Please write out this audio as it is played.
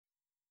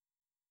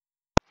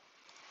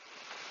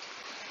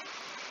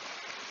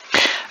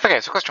Okay,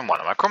 so question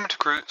 1. A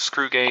micrometer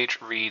screw gauge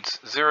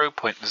reads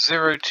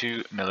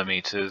 0.02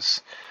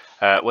 millimeters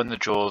when the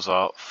jaws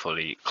are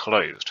fully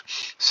closed.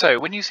 So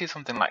when you see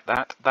something like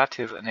that, that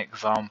is an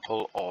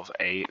example of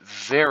a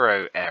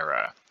zero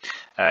error.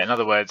 In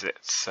other words,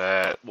 it's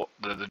what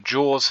the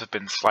jaws have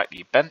been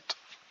slightly bent.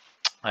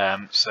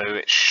 So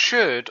it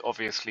should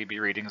obviously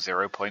be reading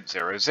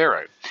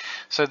 0.00.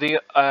 So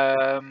the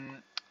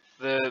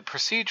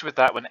procedure with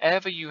that,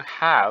 whenever you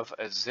have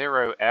a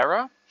zero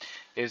error,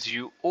 is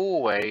you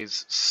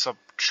always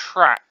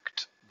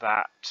subtract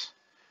that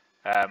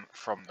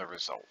from the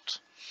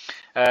result.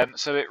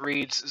 So it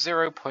reads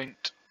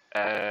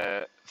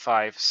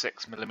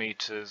 0.56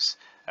 millimeters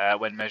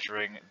when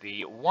measuring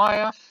the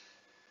wire.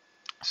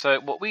 So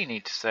what we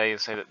need to say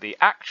is that the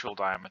actual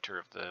diameter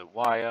of the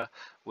wire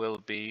will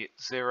be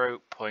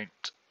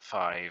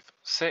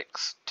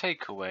 0.56,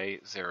 take away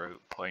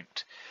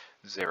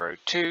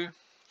 0.02,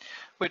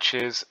 which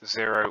is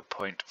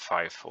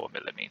 0.54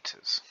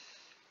 millimeters.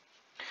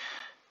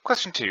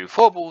 Question 2.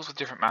 4 balls with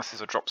different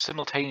masses are dropped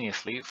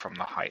simultaneously from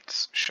the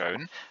heights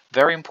shown.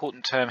 Very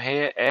important term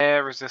here,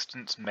 air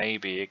resistance may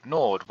be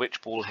ignored. Which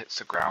ball hits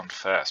the ground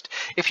first?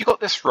 If you got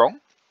this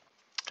wrong,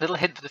 little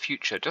hint for the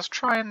future, just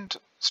try and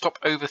stop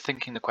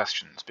overthinking the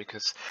questions,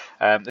 because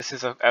this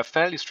is a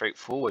fairly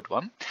straightforward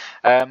one.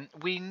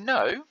 We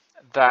know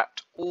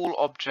that all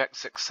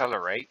objects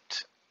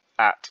accelerate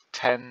at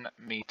 10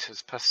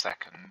 meters per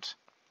second,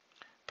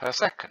 or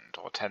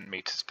 10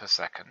 meters per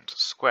second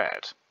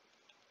squared.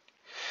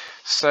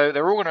 So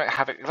they're all going to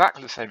have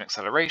exactly the same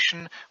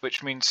acceleration,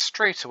 which means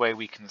straight away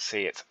we can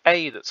see it's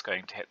A that's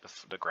going to hit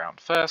the ground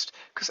first,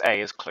 because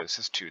A is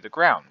closest to the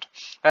ground.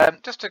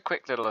 Just a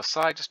quick little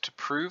aside, just to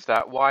prove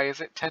that, why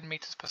is it 10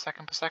 meters per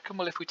second per second?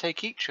 Well, if we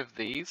take each of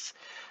these,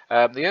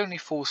 the only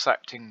force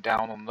acting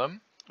down on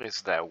them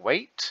is their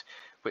weight,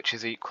 which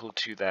is equal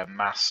to their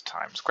mass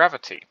times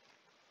gravity.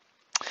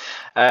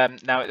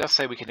 Now it does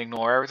say we can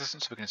ignore air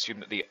resistance, so we can assume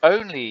that the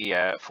only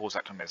force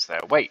acting on is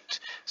their weight.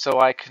 So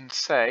I can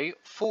say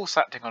force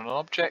acting on an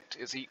object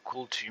is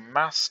equal to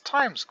mass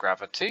times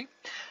gravity.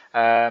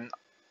 The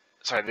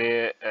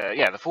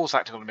force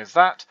acting on them is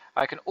that.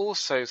 I can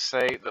also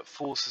say that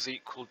force is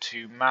equal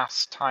to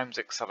mass times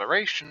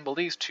acceleration. Well,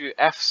 these two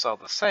F's are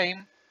the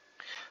same,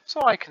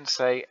 so I can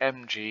say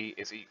mg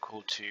is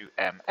equal to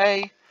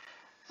ma.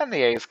 And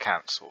the a's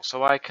cancel,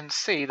 so I can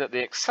see that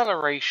the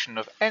acceleration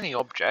of any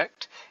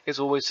object is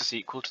always just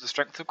equal to the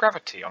strength of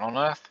gravity, and on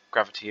Earth,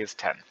 gravity is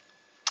 10.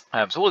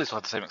 So all these will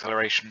have the same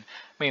acceleration,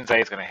 means A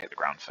is going to hit the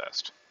ground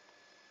first.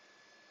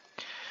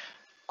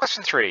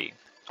 Question 3.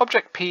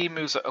 Object P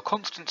moves at a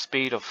constant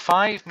speed of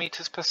 5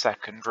 meters per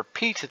second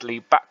repeatedly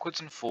backwards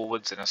and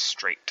forwards in a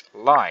straight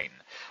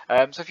line.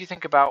 So if you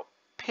think about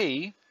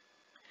P,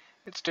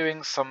 it's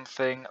doing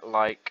something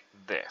like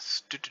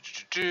this,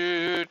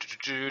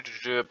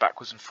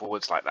 backwards and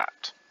forwards like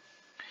that.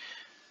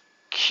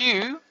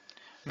 Q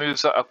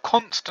moves at a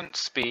constant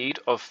speed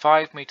of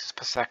 5 meters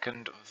per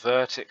second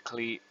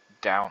vertically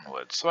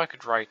downwards. So I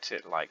could write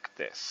it like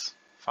this,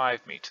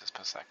 5 meters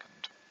per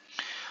second.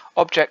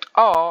 Object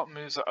R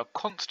moves at a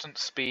constant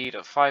speed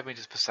of 5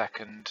 meters per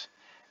second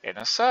in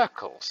a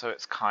circle. So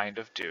it's kind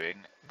of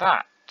doing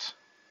that.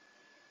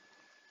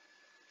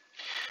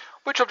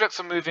 Which objects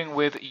are moving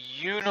with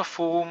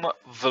uniform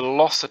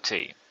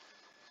velocity?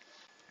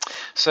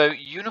 So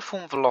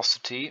uniform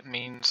velocity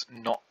means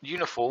not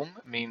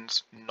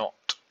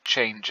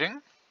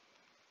changing.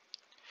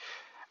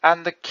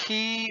 And the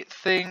key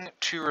thing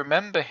to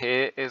remember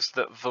here is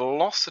that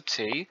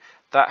velocity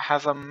that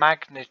has a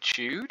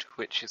magnitude,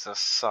 which is a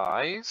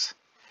size,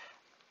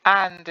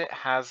 and it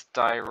has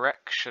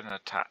direction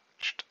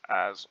attached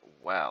as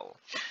well.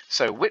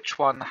 So which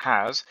one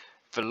has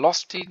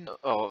velocity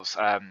of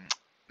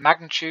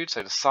magnitude,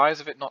 so the size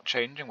of it not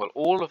changing? Well,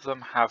 all of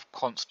them have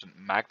constant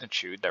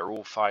magnitude. They're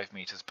all 5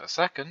 meters per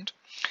second.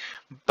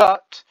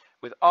 But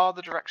with R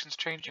the direction's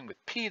changing,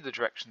 with P the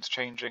direction's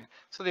changing,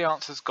 so the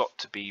answer's got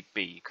to be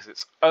B, because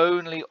it's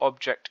only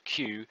object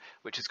Q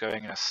which is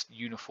going in a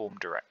uniform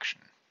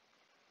direction.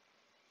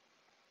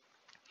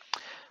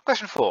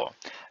 Question 4.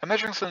 A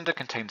measuring cylinder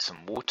contains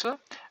some water.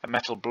 A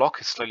metal block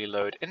is slowly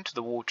lowered into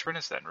the water and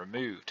is then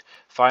removed.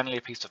 Finally,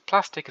 a piece of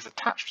plastic is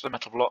attached to the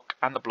metal block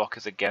and the block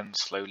is again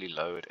slowly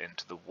lowered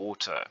into the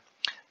water.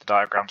 The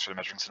diagram shows a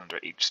measuring cylinder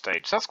at each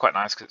stage. So that's quite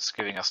nice because it's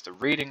giving us the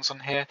readings on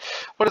here.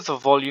 What is the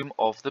volume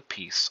of the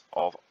piece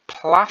of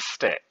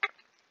plastic?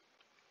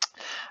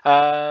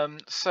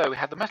 So we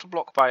had the metal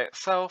block by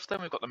itself, then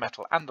we've got the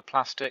metal and the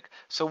plastic.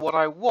 So what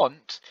I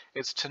want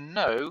is to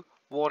know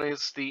what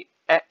is the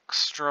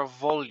extra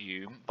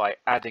volume by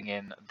adding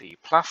in the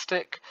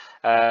plastic.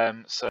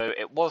 So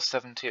it was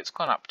 70, it's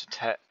gone up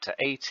to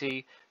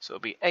 80, so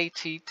it'll be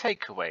 80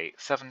 take away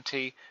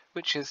 70,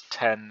 which is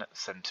 10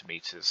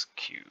 centimeters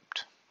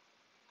cubed.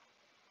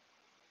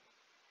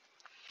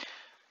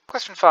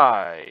 Question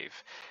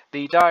 5.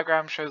 The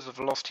diagram shows a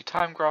velocity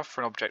time graph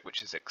for an object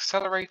which is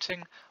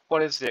accelerating.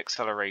 What is the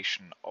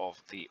acceleration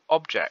of the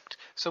object?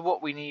 So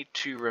what we need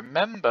to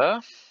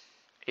remember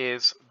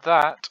is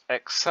that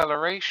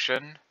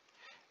acceleration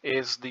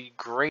is the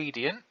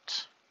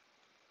gradient.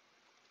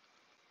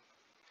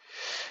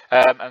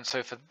 And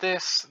so for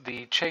this,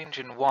 the change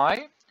in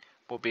y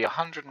will be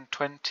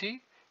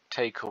 120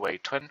 take away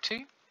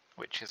 20,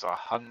 which is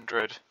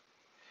 100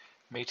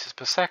 meters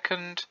per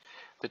second.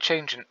 The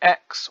change in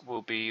x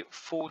will be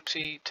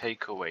 40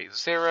 take away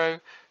 0,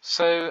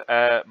 so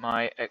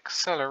my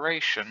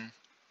acceleration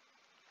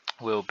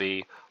will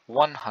be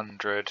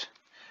 100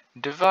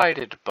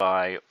 divided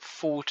by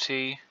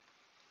 40,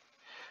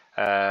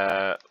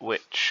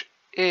 which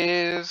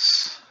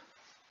is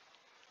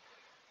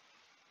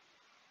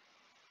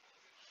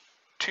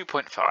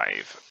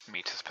 2.5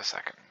 meters per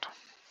second.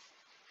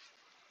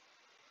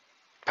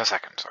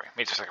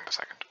 Meters per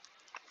second.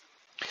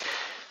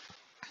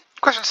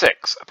 Question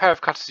 6. A pair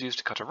of cutters used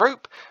to cut a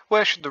rope.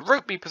 Where should the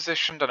rope be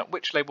positioned, and at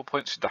which label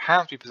points should the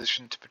hands be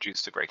positioned to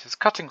produce the greatest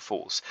cutting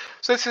force?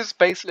 So this is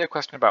basically a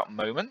question about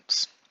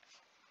moments.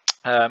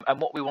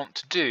 And what we want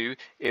to do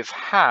is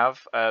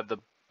have the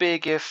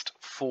biggest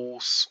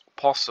force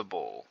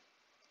possible.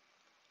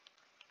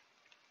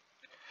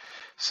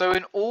 So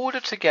in order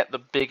to get the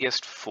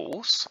biggest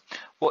force,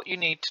 what you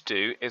need to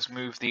do is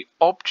move the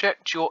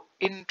object you're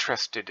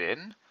interested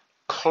in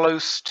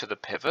close to the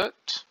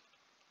pivot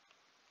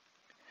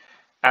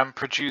and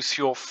produce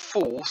your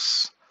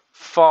force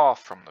far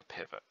from the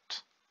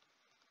pivot.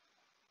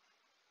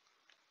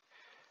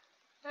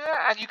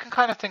 And you can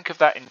kind of think of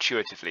that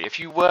intuitively. If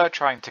you were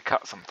trying to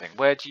cut something,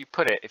 where do you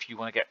put it if you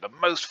want to get the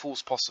most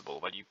force possible?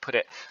 Well, you put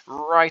it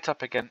right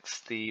up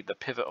against the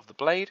pivot of the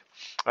blade,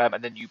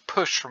 and then you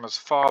push from as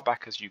far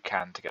back as you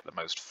can to get the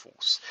most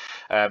force.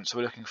 So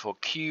we're looking for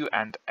Q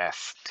and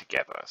S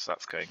together, so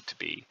that's going to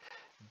be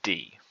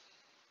D.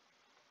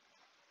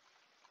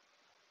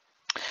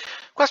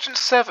 Question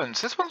 7.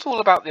 So this one's all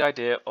about the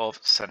idea of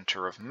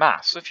centre of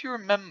mass. So if you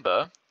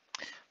remember,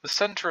 the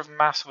centre of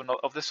mass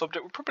of this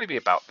object would probably be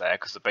about there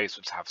because the base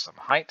would have some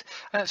height,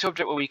 and it's the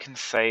object where we can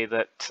say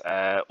that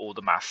all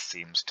the mass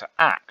seems to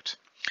act.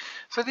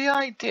 So the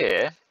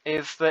idea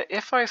is that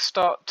if I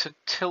start to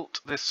tilt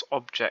this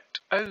object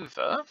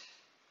over,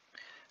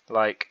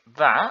 like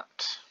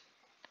that,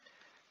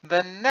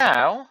 then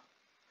now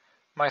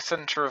my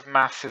centre of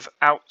mass is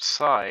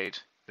outside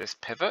this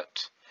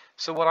pivot.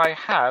 So what I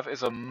have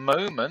is a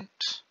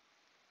moment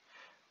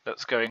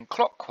that's going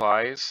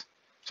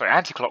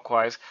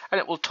anti-clockwise, and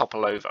it will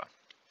topple over.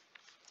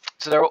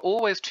 So there are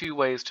always two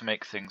ways to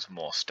make things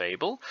more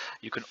stable.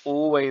 You can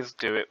always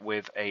do it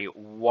with a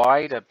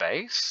wider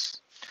base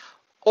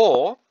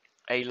or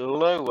a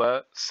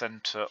lower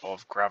centre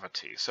of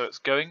gravity. So it's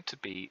going to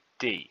be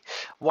D.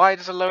 Why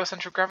does a lower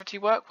centre of gravity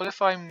work? Well,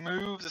 if I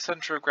move the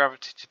centre of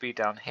gravity to be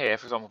down here,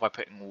 for example, by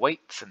putting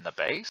weights in the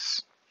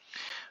base,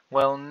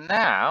 well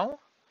now,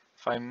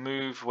 if I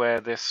move where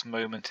this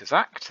moment is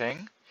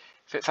acting,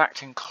 if it's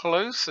acting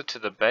closer to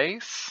the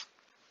base,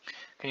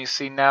 can you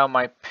see now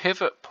my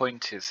pivot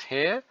point is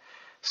here?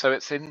 So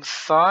it's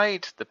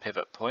inside the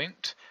pivot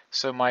point.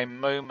 So my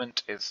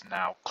moment is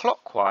now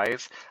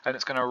clockwise, and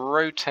it's going to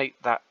rotate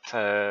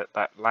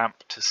that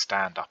lamp to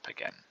stand up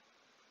again.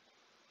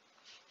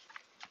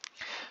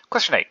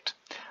 Question 8.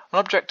 An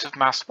object of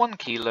mass 1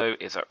 kilo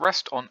is at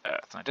rest on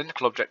Earth. An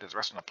identical object is at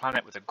rest on a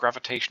planet with a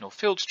gravitational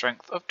field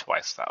strength of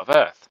twice that of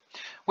Earth.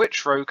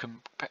 Which row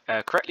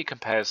correctly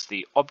compares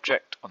the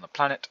object on the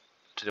planet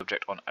to the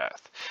object on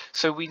Earth?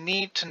 So we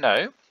need to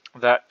know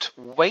that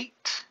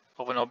weight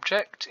of an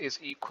object is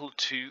equal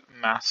to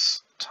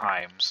mass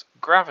times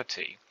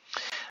gravity.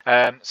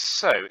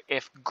 So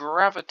if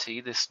gravity,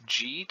 this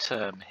G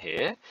term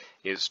here,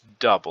 is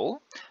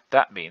double,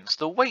 that means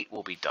the weight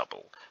will be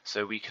double.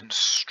 So we can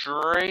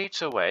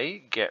straight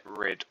away get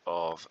rid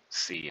of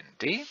C and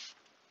D.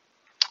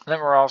 Then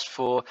we're asked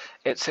for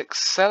its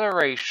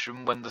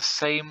acceleration when the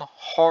same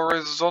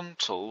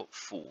horizontal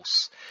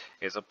force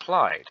is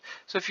applied.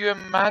 So if you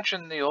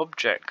imagine the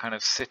object kind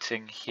of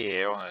sitting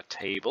here on a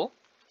table,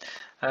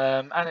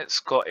 and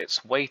it's got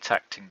its weight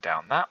acting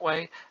down that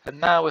way,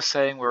 and now we're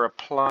saying we're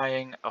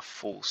applying a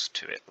force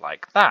to it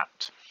like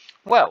that.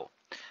 Well,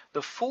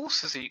 the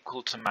force is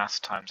equal to mass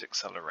times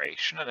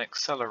acceleration, and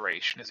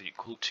acceleration is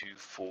equal to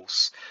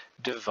force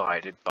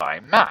divided by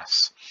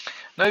mass.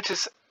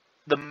 Notice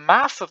the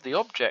mass of the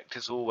object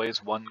is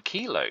always 1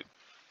 kilo.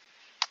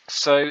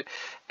 So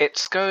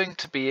it's going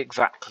to be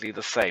exactly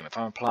the same. If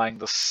I'm applying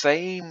the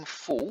same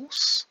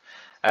force,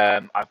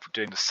 I'm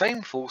doing the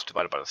same force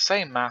divided by the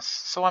same mass,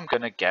 so I'm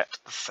going to get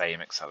the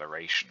same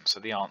acceleration. So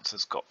the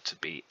answer's got to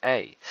be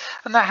A.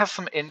 And that has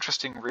some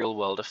interesting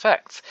real-world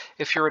effects.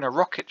 If you're in a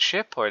rocket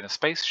ship or in a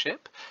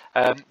spaceship,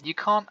 you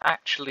can't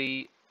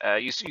actually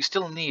you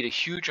still need a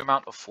huge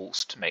amount of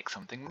force to make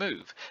something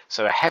move.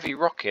 So a heavy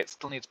rocket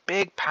still needs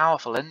big,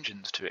 powerful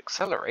engines to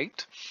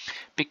accelerate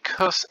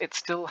because it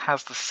still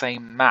has the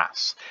same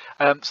mass.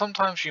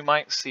 Sometimes you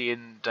might see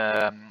in,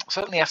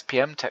 certainly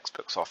SPM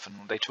textbooks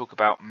often, they talk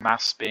about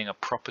mass being a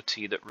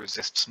property that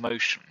resists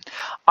motion.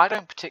 I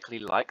don't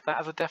particularly like that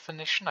as a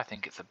definition. I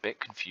think it's a bit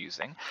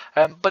confusing,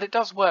 but it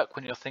does work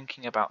when you're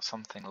thinking about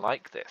something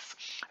like this.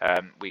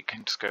 We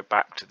can just go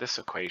back to this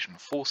equation,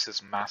 force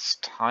is mass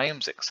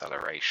times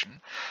acceleration.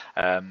 acceleration.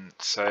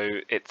 So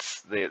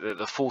it's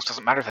the force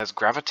doesn't matter if there's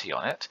gravity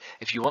on it.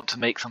 If you want to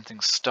make something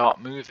start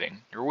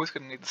moving, you're always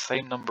going to need the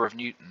same number of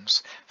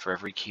newtons for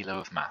every kilo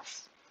of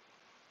mass.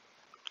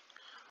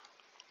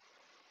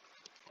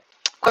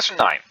 Question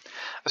 9.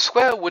 A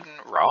square wooden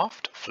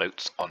raft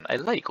floats on a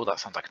lake. Oh, that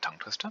sounds like a tongue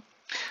twister.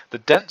 The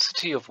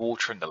density of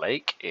water in the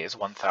lake is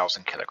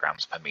 1,000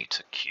 kilograms per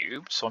meter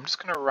cubed. So I'm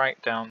just going to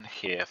write down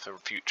here for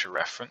future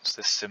reference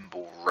this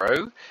symbol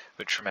rho,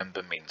 which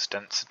remember means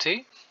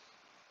density.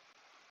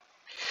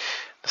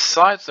 The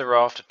sides of the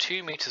raft are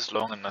 2 meters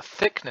long and the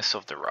thickness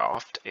of the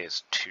raft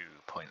is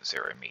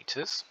 2.0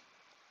 meters.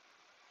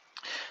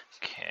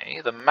 Okay,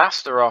 the mass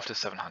of the raft is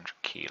 700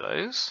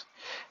 kilos.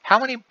 How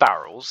many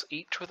barrels,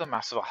 each with a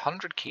mass of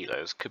 100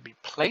 kilos, could be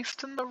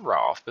placed in the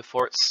raft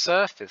before its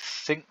surface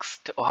sinks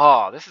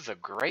to... this is a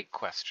great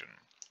question.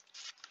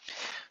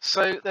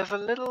 So there's a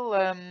little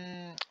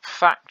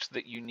fact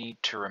that you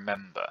need to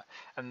remember,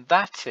 and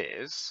that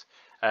is,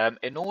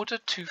 in order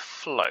to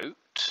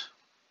float,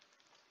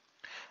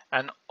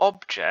 an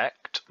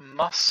object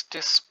must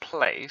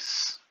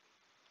displace,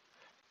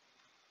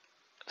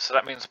 so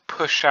that means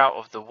push out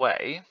of the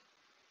way,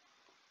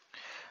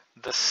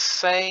 the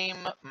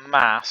same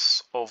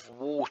mass of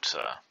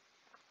water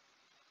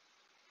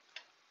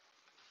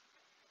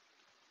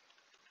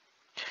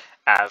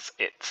as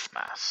its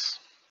mass.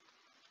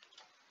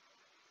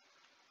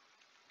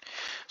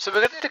 So we're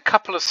going to need a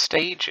couple of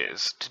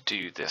stages to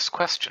do this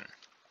question.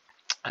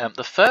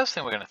 The first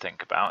thing we're going to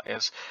think about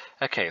is,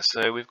 okay,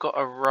 so we've got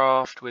a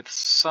raft with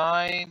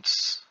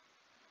sides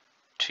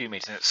 2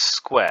 meters and it's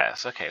square.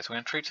 So, okay, so we're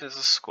going to treat it as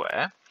a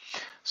square.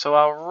 So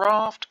our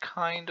raft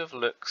kind of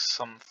looks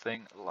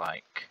something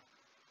like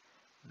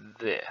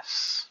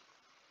this.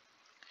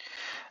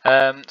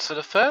 So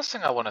the first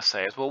thing I want to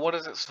say is, well, what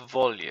is its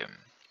volume?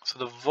 So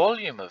the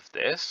volume of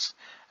this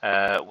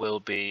will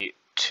be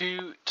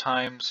 2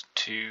 times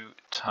 2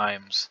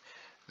 times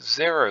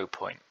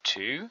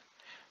 0.2.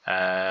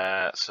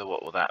 So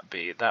what will that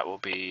be? That will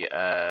be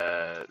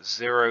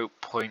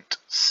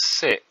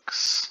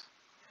 0.6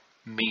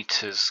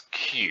 meters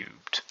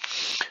cubed.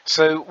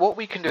 So what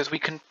we can do is we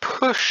can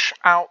push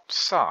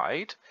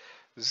outside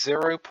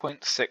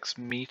 0.6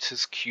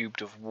 meters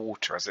cubed of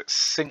water as it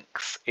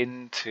sinks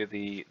into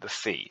the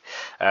sea.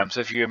 So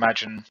if you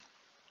imagine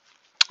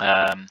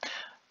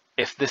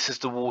if this is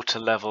the water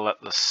level at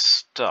the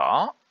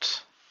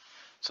start,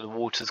 so the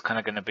water is kind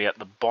of going to be at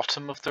the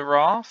bottom of the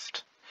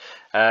raft.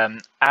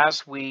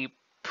 As we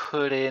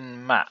put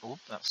in mass,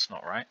 that's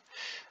not right.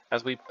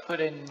 As we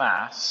put in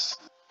mass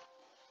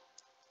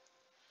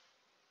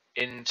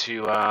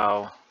into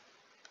our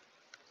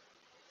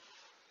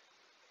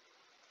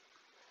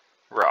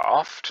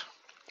raft,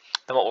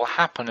 then what will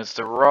happen is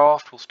the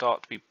raft will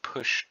start to be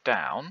pushed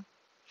down,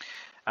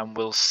 and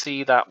we'll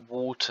see that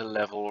water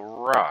level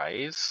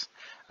rise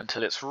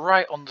until it's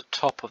right on the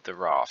top of the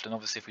raft. And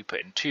obviously if we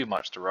put in too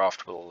much, the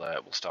raft will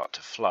start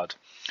to flood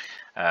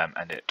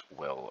and it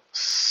will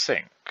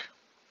sink.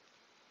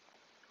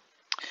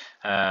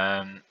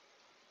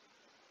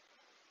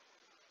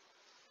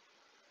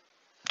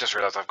 Just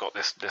realised I've got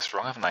this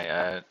wrong, haven't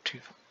I?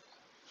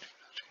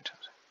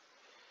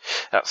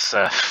 That's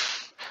not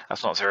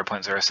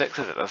 0.06, is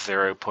it? That's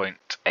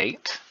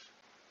 0.8.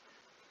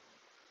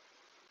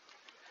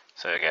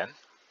 So again,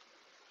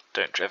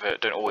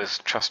 don't always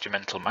trust your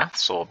mental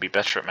maths, or be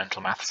better at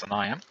mental maths than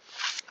I am.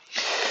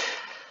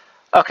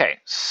 Okay,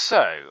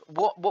 so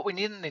what we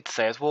need to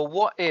say is, well,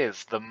 what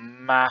is the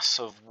mass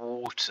of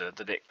water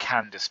that it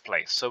can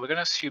displace? So we're going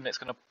to assume it's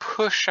going to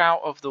push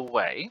out of the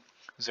way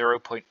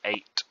 0.8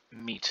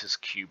 meters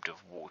cubed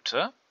of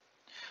water.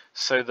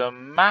 So the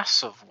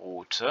mass of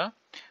water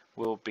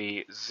will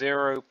be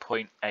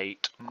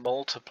 0.8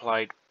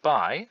 multiplied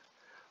by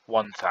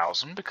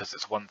 1,000, because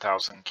it's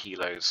 1,000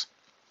 kilos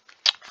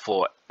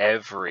for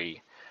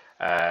every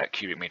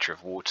cubic meter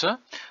of water.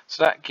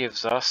 So that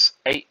gives us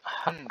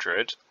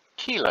 800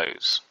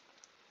 kilos.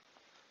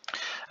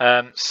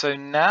 So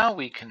now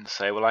we can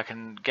say, well, I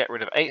can get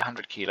rid of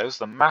 800 kilos.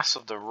 The mass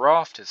of the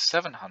raft is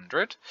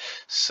 700.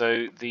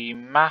 So the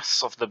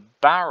mass of the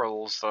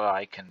barrels that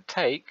I can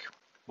take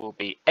will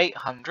be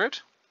 800.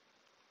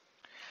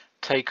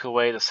 Take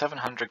away the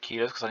 700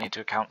 kilos because I need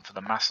to account for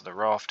the mass of the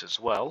raft as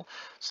well.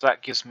 So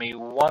that gives me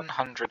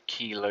 100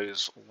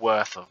 kilos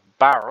worth of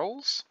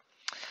barrels.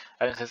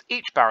 And it says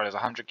each barrel is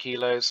 100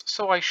 kilos,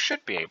 so I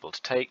should be able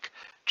to take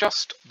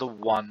just the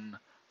one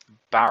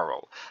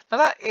barrel. Now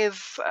that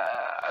is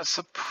a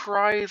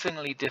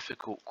surprisingly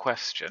difficult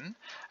question,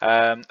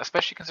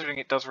 especially considering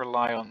it does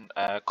rely on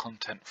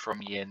content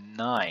from year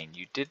 9.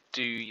 You did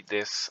do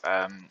this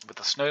with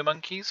the snow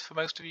monkeys for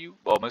most of you.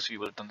 Well, most of you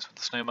would have done this with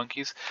the snow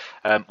monkeys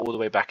all the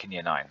way back in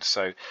year 9.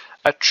 So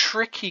a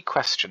tricky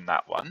question,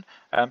 that one,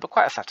 but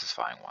quite a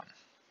satisfying one.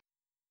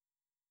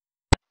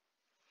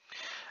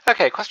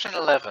 Okay, question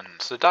 11.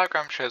 So the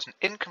diagram shows an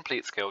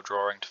incomplete scale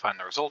drawing to find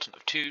the resultant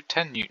of two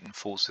 10-Newton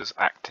forces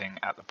acting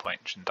at the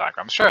point in the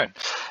diagram shown.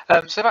 So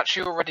they've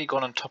actually already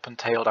gone and top and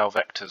tailed our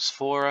vectors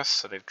for us,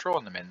 so they've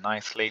drawn them in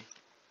nicely.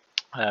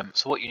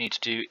 So what you need to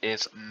do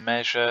is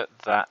measure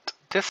that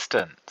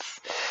distance.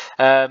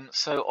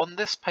 So on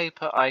this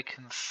paper I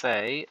can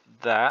say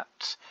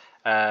that,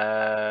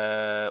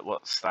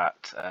 what's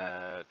that,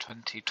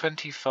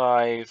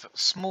 25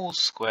 small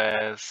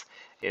squares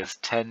is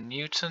 10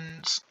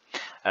 newtons.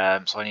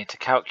 So I need to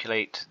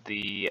calculate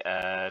the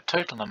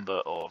total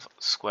number of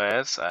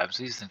squares. So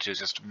the easiest thing to do is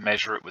just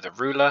measure it with a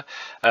ruler.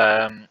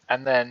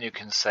 And then you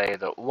can say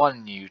that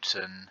 1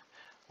 newton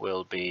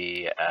will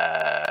be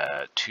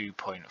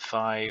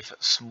 2.5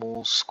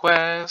 small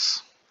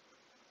squares.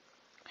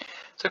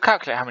 So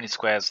calculate how many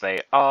squares they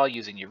are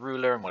using your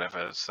ruler and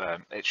whatever.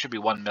 It should be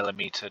 1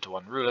 millimeter to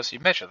 1 ruler, so you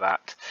measure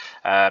that.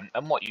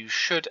 And what you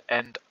should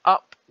end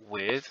up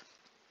with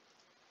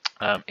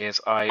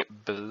is, I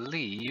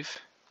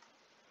believe,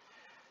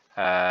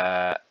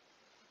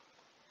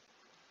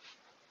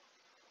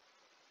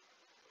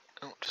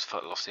 just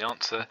lost the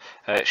answer.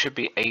 It should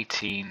be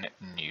 18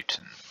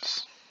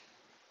 newtons.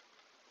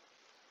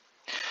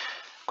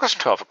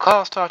 Question 12. A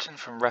car starting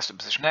from rest at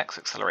position X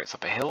accelerates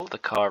up a hill. The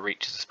car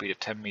reaches a speed of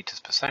 10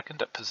 meters per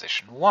second at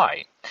position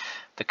Y.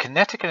 The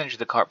kinetic energy of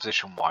the car at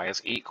position Y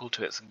is equal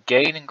to its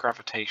gain in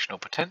gravitational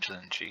potential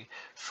energy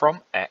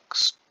from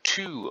X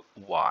to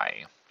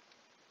Y.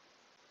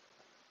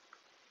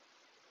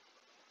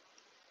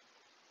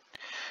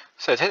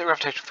 So take the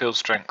gravitational field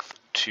strength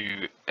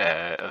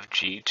of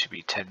G to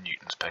be 10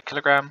 newtons per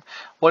kilogram.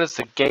 What is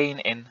the gain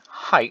in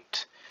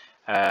height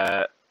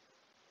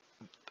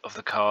of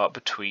the car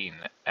between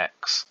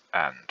X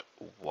and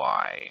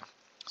Y?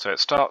 So it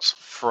starts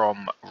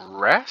from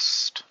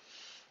rest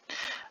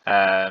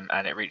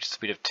and it reaches a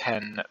speed of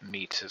 10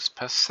 meters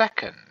per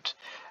second.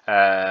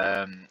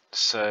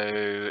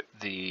 So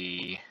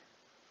the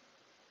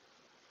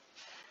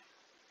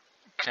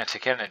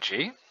kinetic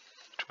energy,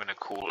 which I'm going to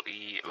call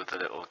E with a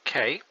little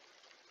k,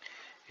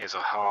 is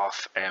a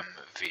half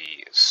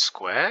mv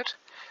squared.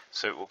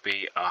 So it will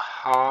be a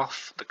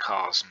half the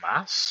car's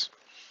mass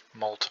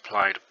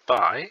multiplied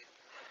by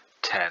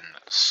 10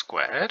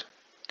 squared.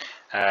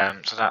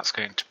 So that's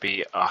going to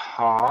be a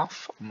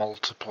half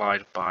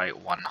multiplied by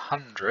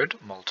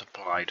 100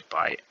 multiplied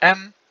by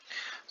m.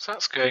 So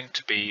that's going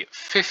to be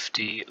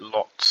 50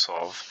 lots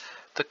of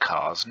the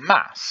car's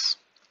mass.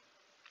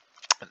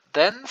 It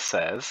then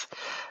says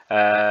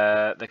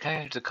the kinetic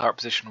energy of the car at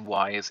position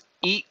Y is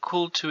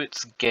equal to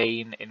its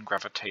gain in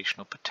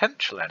gravitational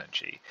potential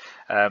energy.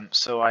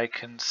 So I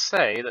can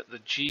say that the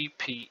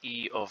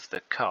GPE of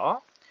the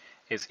car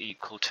is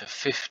equal to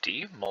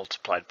 50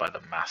 multiplied by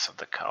the mass of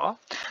the car.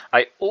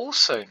 I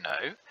also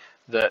know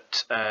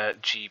that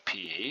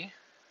GPE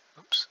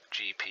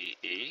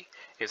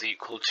is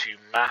equal to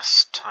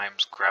mass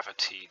times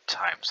gravity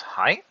times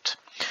height.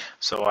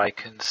 So I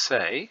can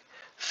say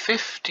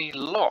 50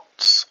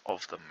 lots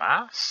of the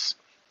mass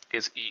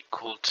is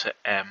equal to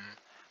m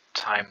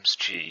times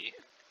g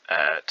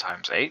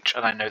times h,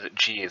 and I know that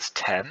g is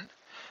 10,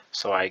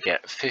 so I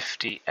get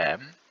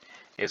 50m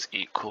is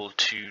equal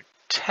to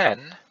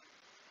 10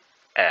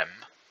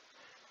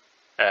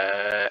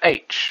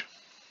 h.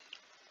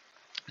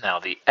 Now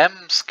the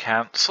m's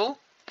cancel,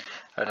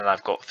 and then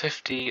I've got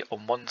 50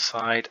 on one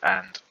side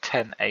and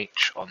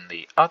 10h on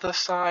the other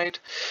side,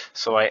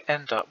 so I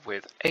end up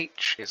with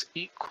h is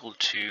equal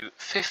to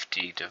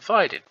 50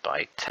 divided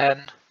by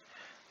 10,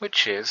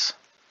 which is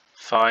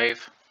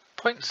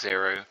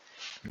 5.0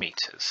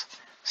 meters.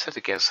 So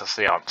that gives us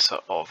the answer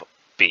of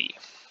B.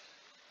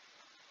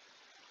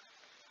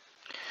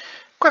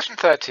 Question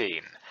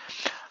 13.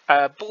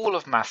 A ball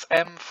of mass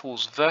m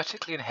falls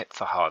vertically and hits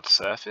a hard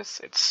surface.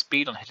 Its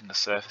speed on hitting the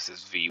surface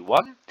is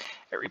v1.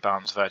 It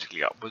rebounds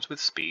vertically upwards with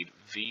speed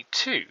v2.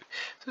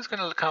 So it's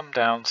going to come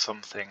down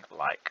something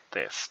like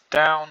this.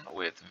 Down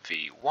with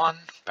v1,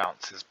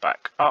 bounces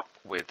back up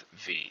with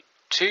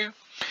v2.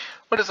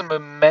 What is the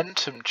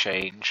momentum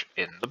change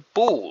in the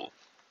ball?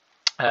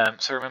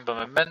 So remember,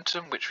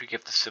 momentum, which we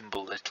give the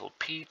symbol little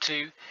p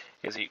to,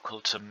 is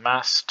equal to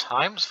mass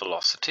times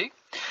velocity.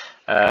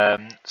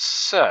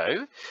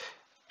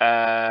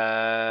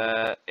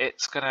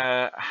 It's going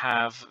to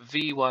have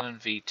v1 and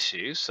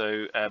v2,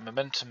 so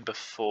momentum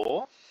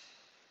before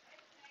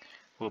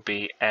will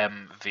be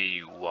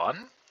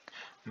mv1,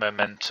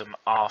 momentum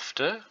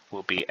after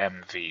will be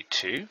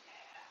mv2.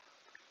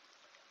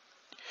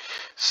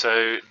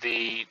 So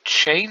the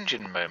change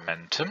in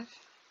momentum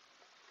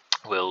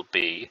will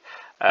be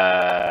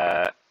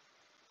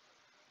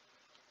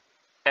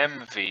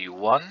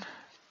mv1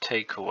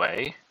 take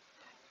away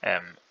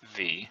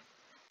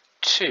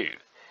mv2.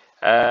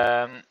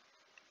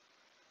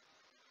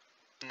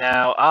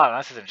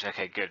 That's interesting.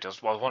 Okay, good. I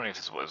was wondering if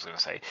this is what I was going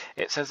to say.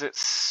 It says it's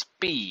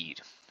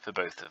speed for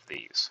both of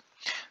these.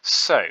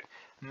 So,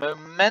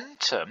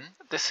 momentum,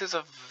 this is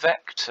a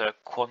vector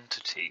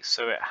quantity,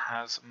 so it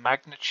has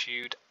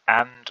magnitude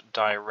and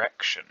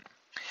direction.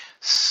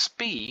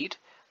 Speed,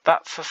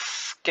 that's a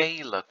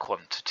scalar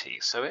quantity,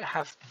 so it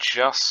has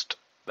just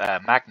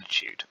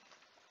magnitude.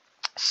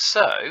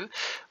 So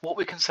what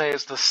we can say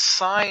is the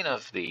sign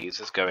of these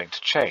is going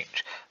to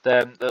change.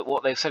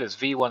 What they've said is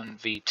V1 and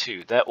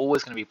V2, they're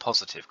always going to be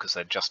positive because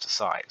they're just a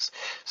size.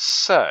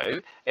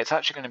 So it's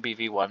actually going to be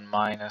V1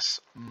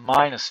 minus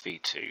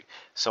V2.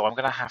 So I'm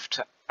going to have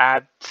to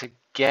add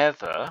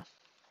together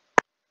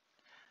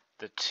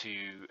the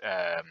two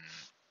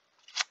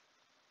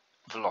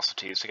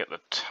velocities to get the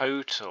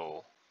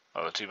total,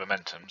 or the two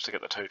momentums to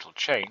get the total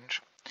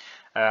change.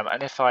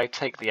 And if I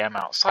take the m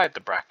outside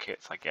the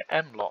brackets, I get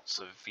m lots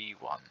of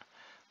v1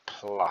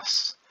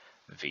 plus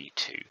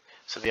v2.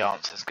 So the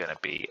answer is going to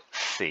be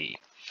C.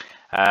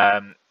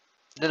 A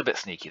little bit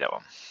sneaky, that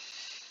one.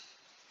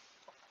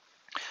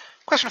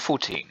 Question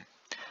 14.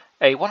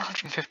 A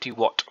 150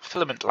 watt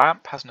filament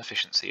lamp has an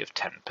efficiency of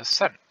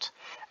 10%.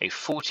 A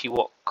 40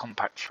 watt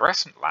compact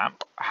fluorescent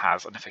lamp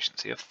has an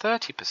efficiency of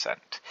 30%.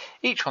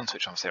 Each one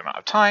switched on the same amount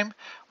of time.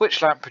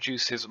 Which lamp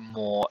produces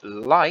more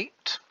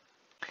light?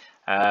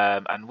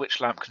 And which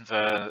lamp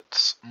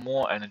converts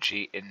more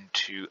energy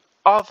into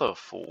other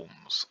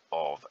forms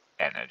of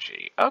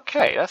energy?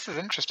 Okay, this is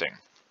interesting.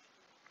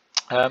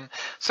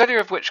 So idea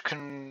of which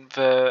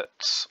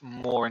converts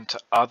more into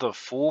other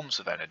forms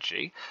of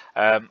energy,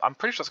 I'm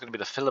pretty sure it's going to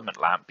be the filament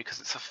lamp because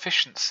its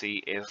efficiency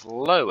is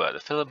lower. The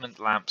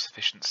filament lamp's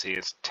efficiency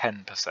is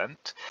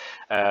 10%,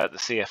 the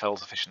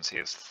CFL's efficiency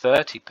is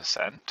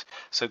 30%,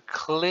 so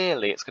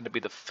clearly it's going to be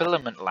the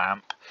filament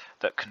lamp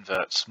that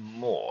converts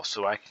more,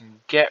 so I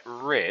can get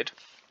rid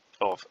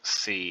of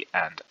C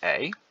and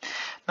A.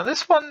 Now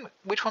this one,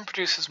 which one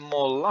produces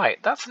more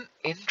light? That's an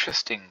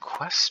interesting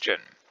question.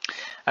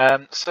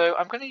 So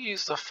I'm going to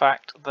use the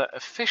fact that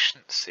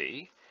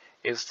efficiency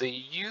is the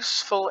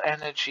useful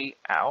energy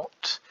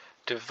out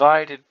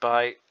divided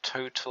by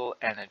total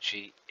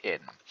energy in.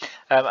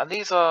 And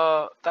these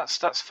are,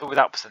 that's for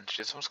without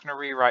percentages. So I'm just going to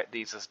rewrite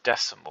these as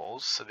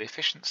decimals. So the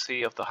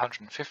efficiency of the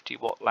 150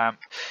 watt lamp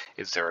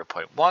is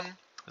 0.1.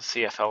 The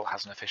CFL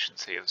has an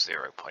efficiency of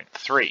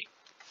 0.3.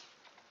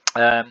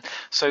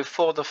 So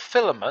for the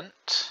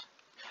filament,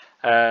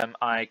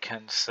 I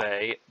can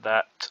say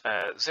that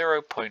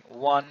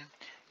 0.1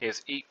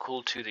 is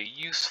equal to the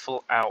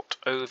useful out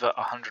over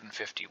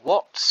 150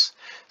 watts.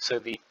 So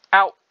the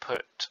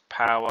output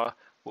power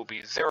will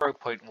be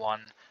 0.1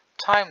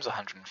 times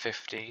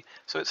 150.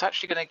 So it's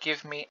actually going to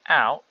give me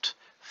out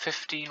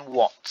 15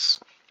 watts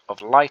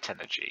of light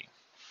energy.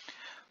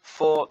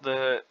 For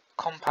the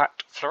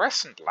compact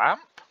fluorescent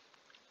lamp,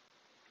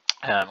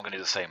 I'm going to do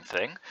the same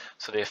thing.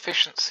 So the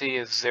efficiency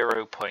is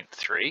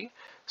 0.3.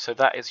 So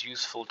that is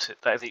equal to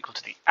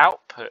the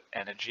output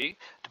energy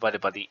divided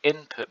by the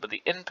input, but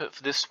the input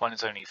for this one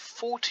is only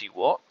 40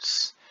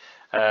 watts.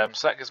 So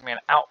that gives me an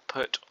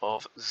output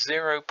of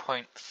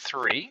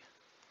 0.3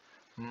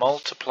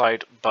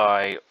 multiplied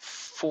by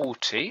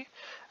 40,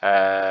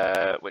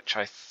 which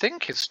I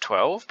think is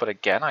 12, but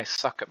again, I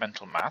suck at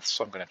mental maths,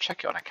 so I'm going to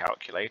check it on a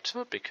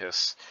calculator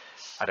because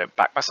I don't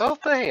back myself,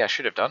 but hey, I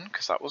should have done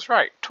because that was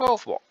right,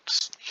 12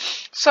 watts.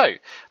 So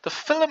the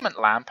filament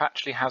lamp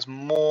actually has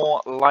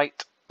more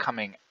light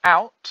coming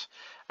out,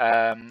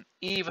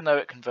 even though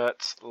it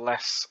converts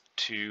less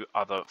to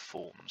other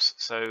forms.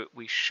 So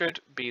we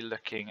should be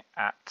looking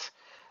at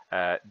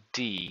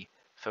D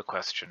for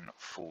question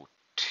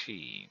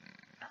 14.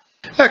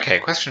 Okay,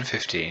 question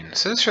 15.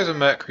 So this shows a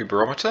mercury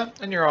barometer,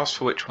 and you're asked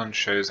for which one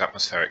shows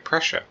atmospheric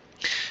pressure.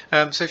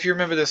 So if you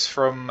remember this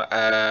from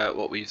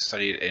what we've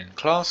studied in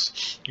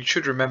class, you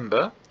should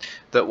remember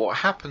that what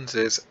happens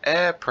is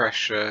air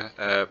pressure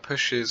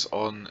pushes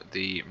on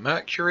the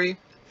mercury.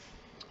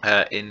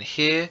 In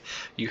here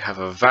you have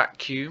a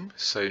vacuum,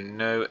 so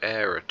no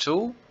air at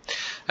all.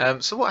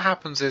 So what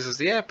happens is as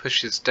the air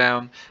pushes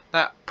down,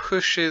 that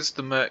pushes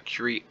the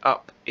mercury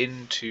up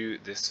into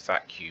this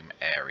vacuum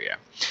area.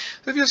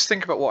 So if you just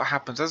think about what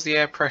happens as the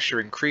air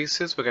pressure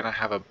increases, we're going to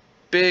have a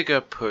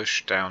bigger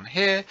push down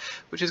here,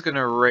 which is going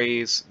to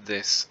raise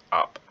this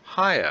up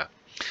higher.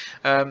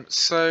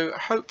 So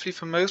hopefully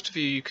for most of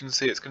you, you can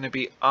see it's going to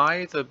be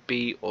either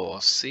B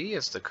or C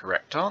as the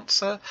correct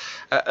answer.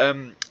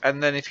 And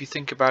then if you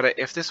think about it,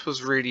 if this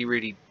was really,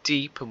 really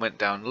deep and went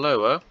down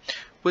lower,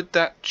 would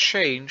that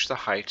change the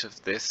height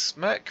of this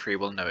mercury?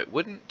 Well, no, it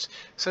wouldn't.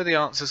 So the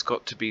answer's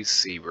got to be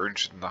C. We're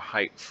interested in the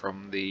height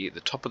from the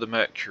top of the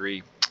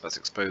mercury that's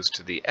exposed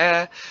to the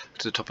air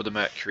to the top of the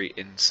mercury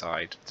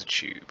inside the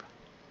tube.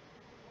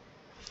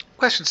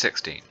 Question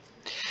 16.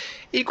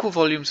 Equal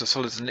volumes of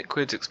solids and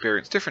liquids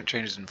experience different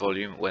changes in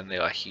volume when they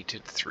are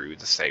heated through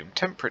the same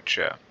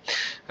temperature.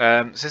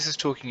 So this is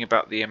talking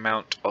about the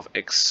amount of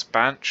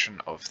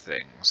expansion of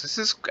things. This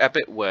is a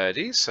bit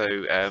wordy, so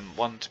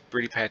one to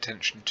really pay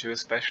attention to,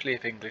 especially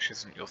if English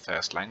isn't your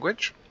first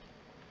language.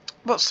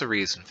 What's the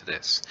reason for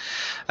this?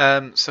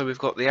 So we've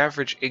got the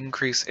average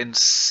increase in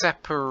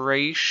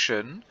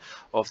separation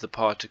of the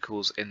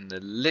particles in the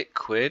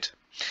liquid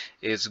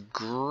is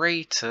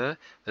greater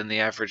than the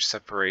average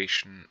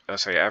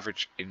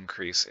average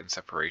increase in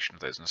separation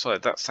of those in a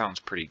solid. That sounds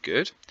pretty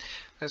good.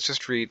 Let's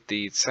just read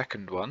the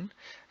second one.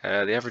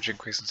 The average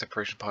increase in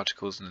separation of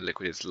particles in the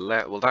liquid is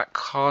less. Well, that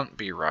can't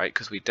be right,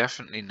 because we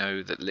definitely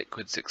know that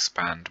liquids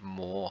expand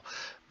more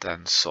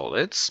than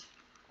solids.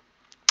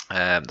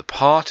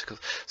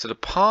 The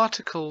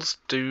particles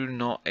do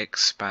not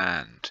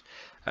expand.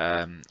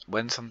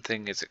 When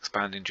something is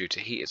expanding due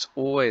to heat, it's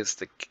always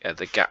the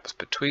gaps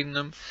between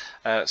them.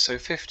 So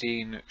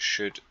 15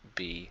 should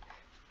be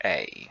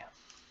A.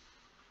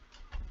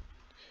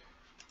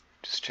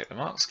 Just check the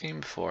mark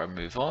scheme before I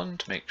move on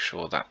to make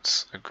sure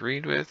that's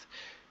agreed with.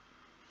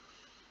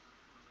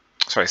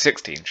 Sorry,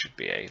 16 should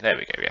be A. There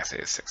we go. Yes, it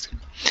is 16.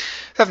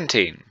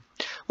 17.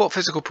 What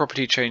physical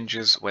property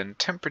changes when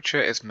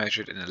temperature is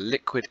measured in a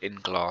liquid in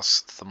glass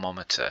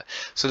thermometer?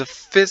 So the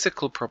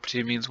physical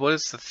property means what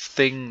is the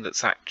thing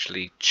that's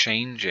actually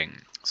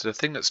changing? So the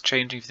thing that's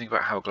changing, if you think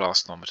about how a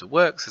glass thermometer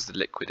works, is the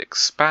liquid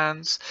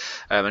expands,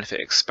 and if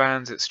it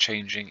expands, it's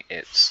changing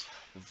its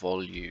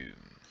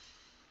volume.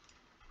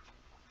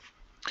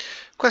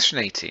 Question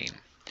 18.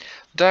 The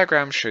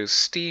diagram shows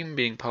steam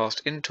being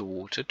passed into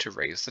water to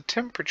raise the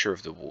temperature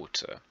of the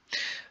water.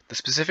 The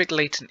specific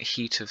latent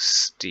heat of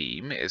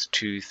steam is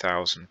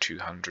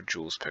 2,200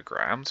 joules per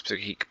gram. The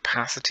specific heat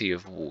capacity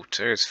of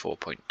water is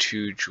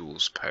 4.2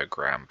 joules per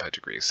gram per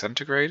degree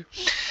centigrade.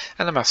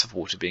 And the mass of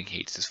water being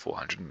heated is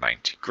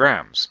 490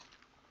 grams.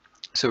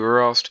 So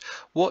we're asked,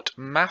 what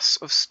mass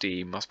of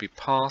steam must be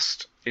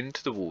passed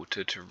into the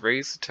water to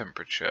raise the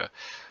temperature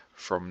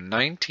from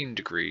 19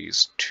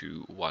 degrees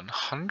to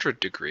 100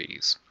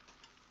 degrees?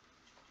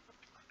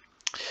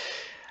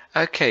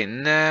 Okay,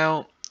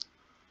 now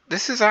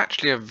this is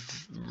actually a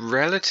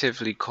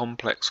relatively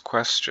complex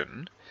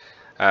question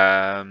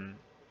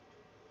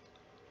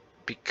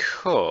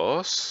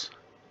because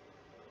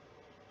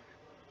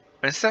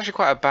it's actually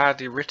quite a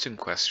badly written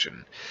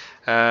question.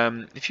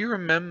 If you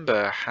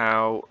remember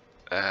how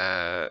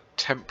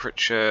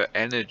temperature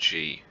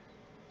energy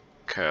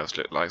curves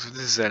look like, so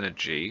this is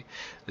energy,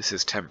 this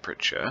is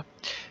temperature.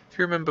 If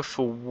you remember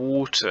for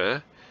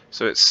water,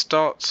 so it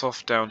starts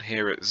off down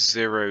here at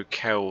 0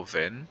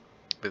 Kelvin.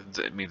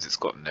 It means it's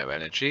got no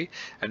energy,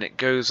 and it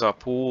goes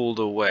up all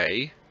the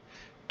way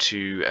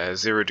to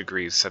 0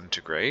 degrees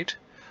centigrade,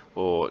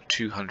 or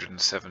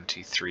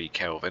 273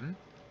 Kelvin.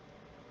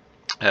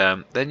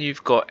 Then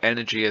you've got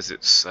energy as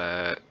it's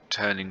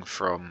turning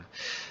from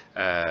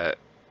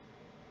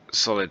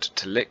solid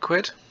to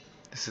liquid.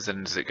 This is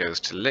then as it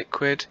goes to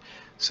liquid,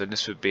 so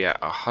this would be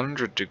at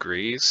 100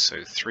 degrees,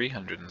 so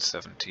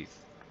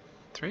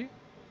 373?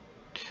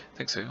 I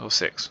think so, or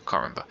 6,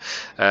 can't remember.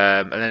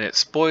 And then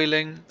it's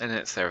boiling, and then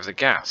it's there as a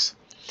gas.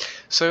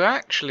 So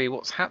actually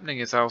what's happening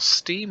is our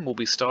steam will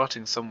be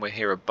starting somewhere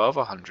here above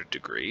 100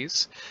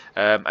 degrees,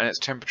 and its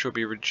temperature will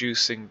be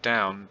reducing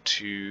down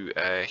to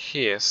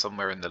here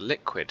somewhere in the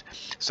liquid.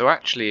 So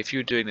actually if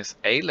you're doing this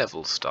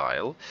A-level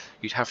style,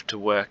 you'd have to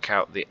work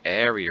out the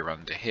area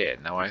under here.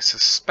 Now I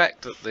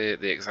suspect that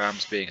the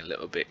exam's being a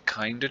little bit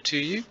kinder to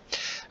you,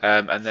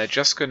 and they're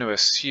just going to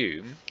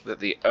assume that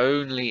the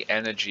only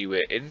energy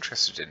we're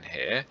interested in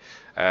here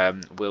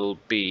will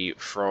be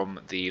from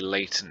the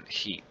latent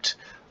heat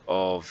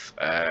of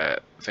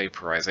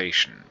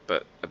vaporization,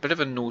 but a bit of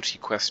a naughty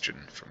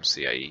question from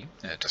CIE,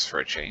 just for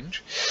a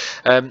change.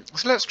 So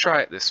let's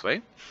try it this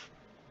way.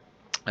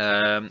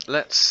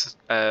 Let's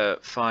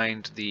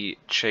find the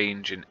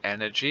change in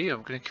energy.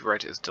 I'm going to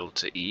write it as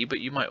delta E,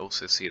 but you might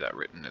also see that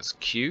written as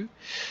Q.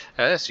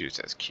 Let's use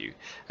it as Q.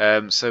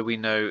 So we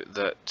know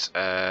that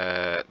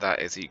that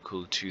is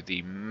equal to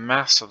the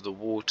mass of the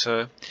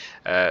water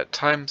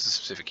times the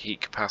specific heat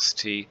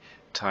capacity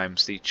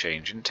times the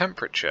change in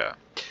temperature.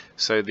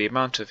 So the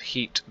amount of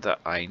heat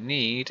that I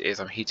need is,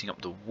 I'm heating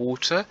up the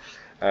water.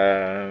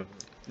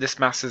 This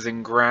mass is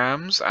in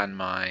grams and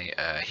my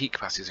heat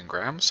capacity is in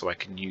grams, so I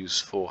can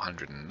use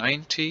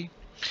 490.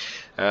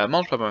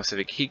 Multiplied by my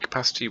specific heat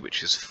capacity,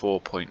 which is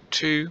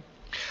 4.2,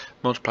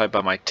 multiplied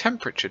by my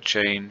temperature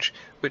change,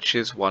 which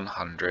is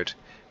 100,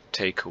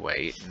 take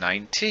away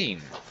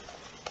 19.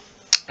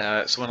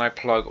 So when I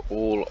plug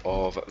all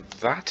of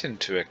that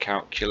into a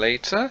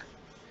calculator,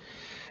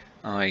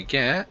 I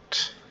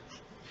get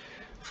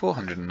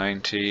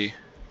 490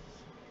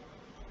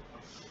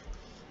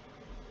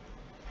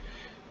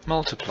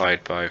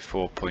 multiplied by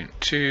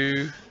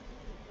 4.2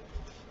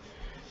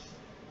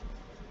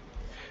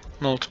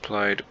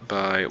 multiplied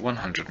by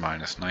 100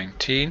 minus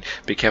 19.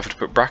 Be careful to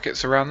put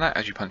brackets around that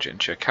as you punch it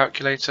into your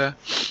calculator.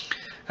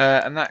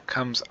 And that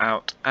comes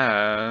out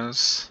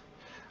as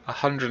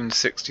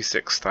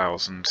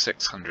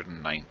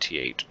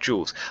 166,698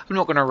 joules. I'm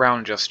not going to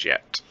round just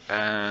yet.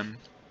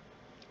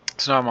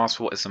 So now I'm asked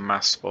what is the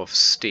mass of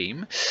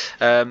steam.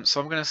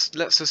 So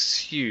let's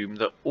assume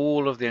that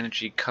all of the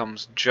energy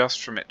comes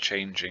just from it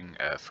changing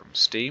from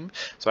steam.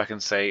 So I can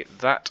say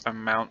that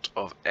amount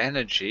of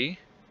energy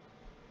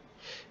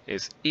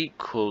is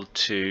equal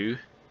to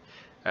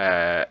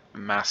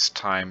mass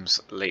times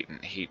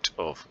latent heat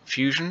of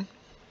fusion.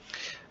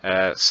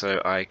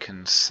 So I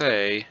can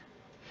say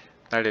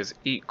that is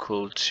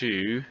equal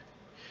to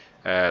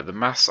the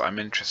mass I'm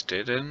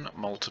interested in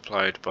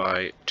multiplied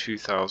by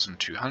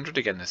 2,200.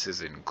 Again, this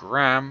is in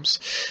grams.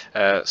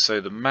 So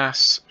the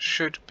mass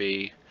should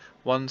be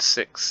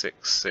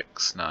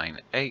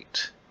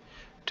 166698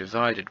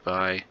 divided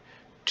by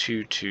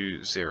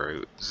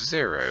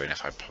 2200. And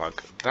if I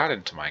plug that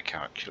into my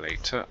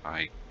calculator,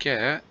 I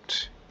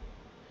get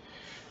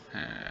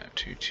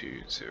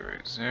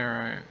 2200.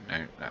 No,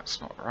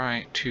 that's not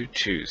right.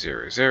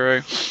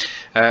 2200.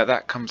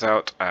 That comes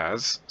out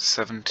as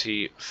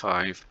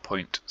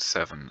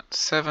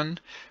 75.77,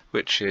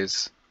 which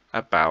is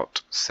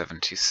about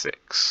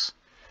 76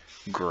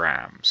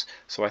 grams.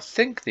 So I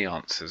think the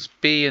answer is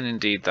B, and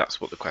indeed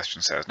that's what the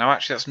question says. Now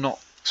actually that's not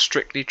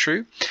strictly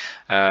true.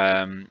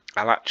 I'll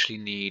actually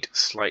need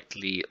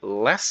slightly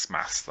less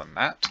mass than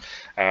that,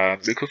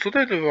 because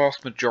although the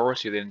vast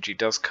majority of the energy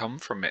does come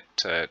from it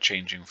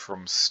changing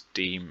from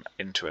steam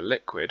into a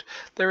liquid,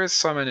 there is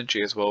some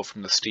energy as well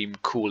from the steam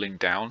cooling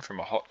down from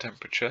a hot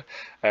temperature,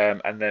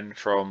 and then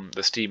from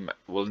the steam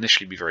will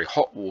initially be very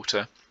hot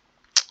water,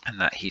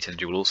 and that heat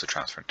energy will also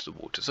transfer into the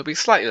water. So it'll be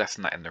slightly less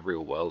than that in the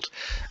real world,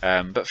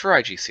 but for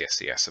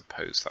IGCSE I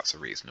suppose that's a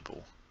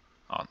reasonable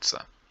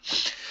answer.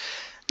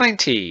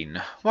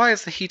 19. Why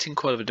is the heating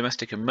coil of a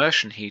domestic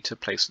immersion heater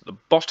placed at the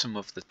bottom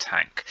of the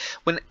tank?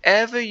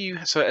 Whenever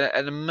you, so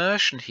an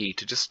immersion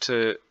heater, just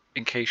to,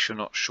 in case you're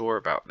not sure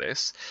about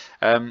this,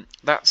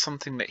 that's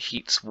something that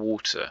heats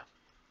water.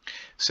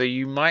 So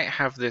you might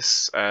have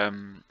this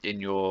in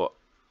your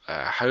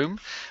home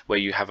where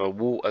you have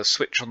a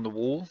switch on the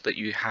wall that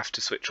you have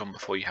to switch on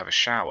before you have a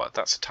shower.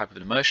 That's a type of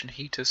an immersion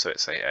heater, so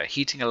it's a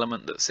heating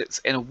element that sits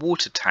in a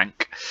water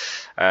tank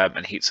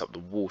and heats up the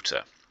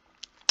water.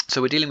 So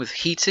we're dealing with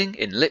heating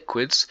in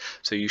liquids,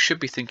 so you should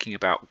be thinking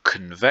about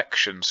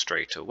convection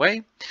straight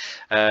away.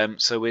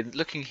 So we're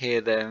looking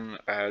here then,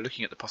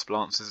 looking at the possible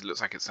answers, it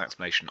looks like it's an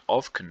explanation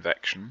of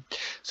convection.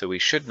 So we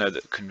should know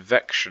that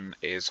convection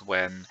is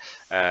when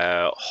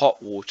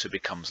hot water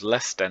becomes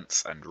less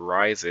dense and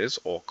rises,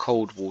 or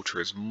cold water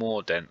is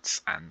more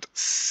dense and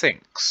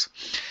sinks.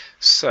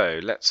 So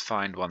let's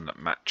find one that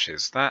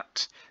matches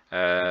that.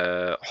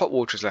 Hot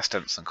water is less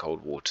dense than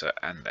cold water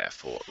and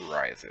therefore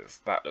rises.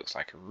 That looks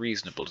like a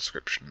reasonable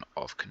description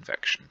of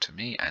convection to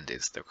me and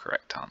is the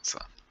correct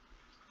answer.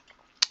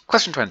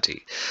 Question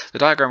 20. The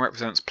diagram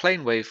represents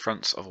plane wave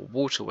fronts of a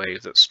water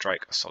wave that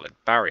strike a solid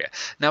barrier.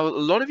 Now, a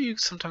lot of you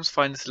sometimes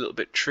find this a little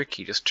bit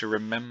tricky just to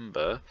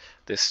remember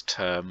this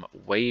term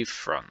wave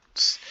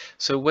fronts.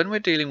 So when we're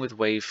dealing with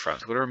wave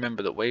fronts, we've got to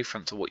remember that wave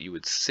fronts are what you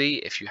would see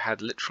if you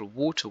had literal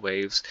water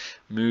waves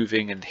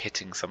moving and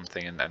hitting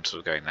something and then sort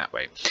of going that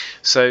way.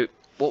 So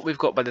what we've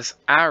got by this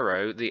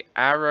arrow, the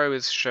arrow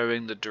is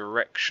showing the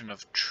direction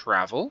of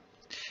travel,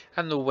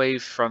 and the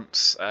wave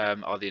fronts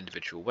are the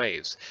individual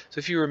waves. So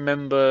if you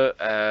remember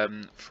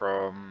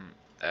from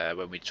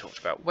when we talked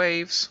about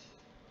waves,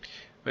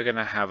 we're going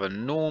to have a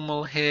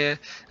normal here,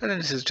 and then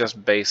this is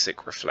just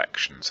basic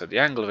reflection. So the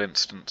angle of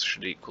incidence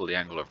should equal the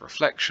angle of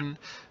reflection,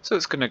 so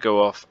it's going to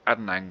go off at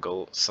an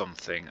angle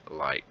something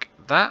like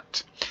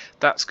that.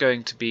 That's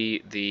going to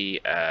be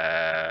the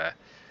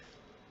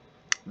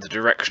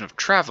direction of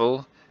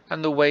travel,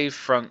 and the wave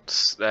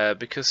fronts,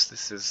 because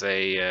this is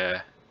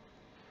a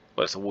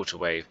well, it's a water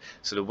wave,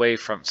 so the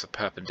wave fronts are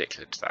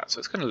perpendicular to that. So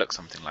it's going to look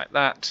something like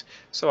that.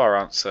 So our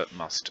answer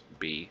must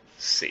be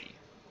C.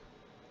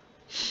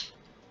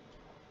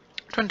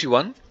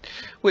 21.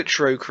 Which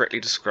row correctly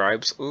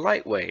describes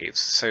light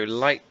waves? So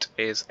light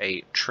is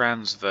a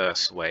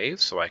transverse wave,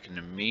 so I can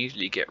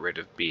immediately get rid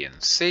of B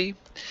and C.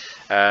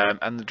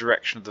 And the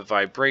direction of the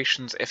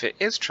vibrations, if it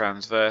is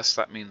transverse,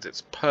 that means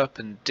it's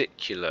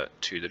perpendicular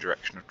to the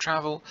direction of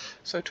travel.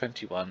 So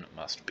 21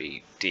 must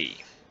be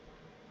D.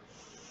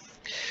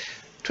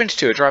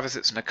 22. A driver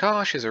sits in a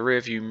car. She has a rear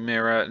view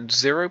mirror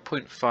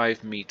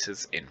 0.5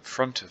 meters in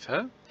front of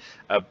her.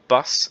 A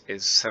bus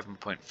is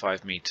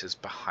 7.5 meters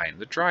behind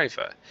the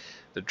driver.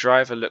 The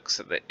driver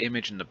looks at the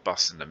image in the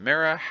bus in the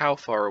mirror. How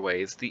far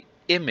away is the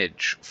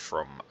image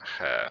from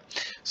her?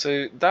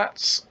 So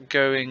that's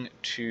going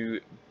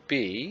to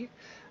be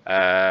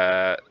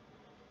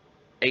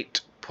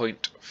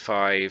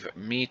 8.5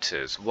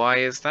 meters. Why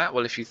is that?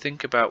 Well, if you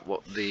think about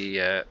what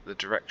the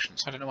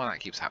directions, I don't know why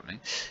that keeps happening.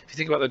 If you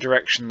think about the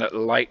direction that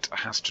light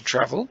has to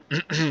travel,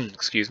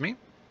 excuse me,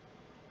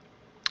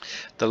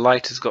 the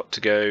light has got to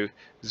go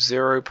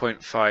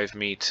 0.5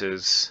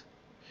 meters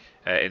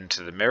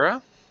into the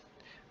mirror,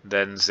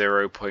 then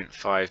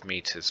 0.5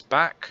 meters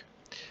back,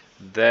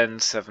 then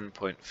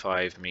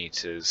 7.5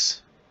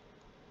 meters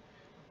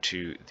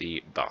to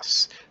the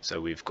bus. So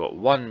we've got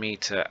 1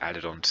 meter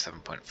added on to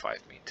 7.5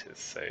 meters,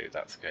 so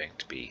that's going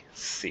to be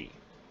C.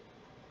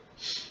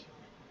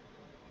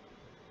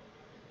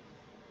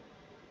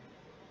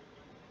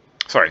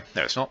 Sorry,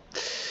 no it's not.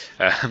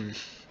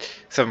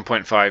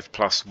 7.5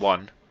 plus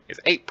 1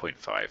 is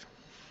 8.5.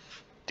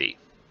 D.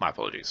 My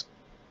apologies.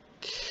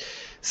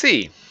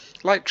 C.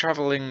 Light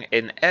travelling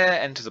in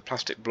air enters a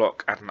plastic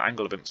block at an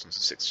angle of incidence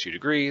of 62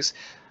 degrees.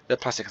 The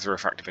plastic has a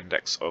refractive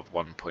index of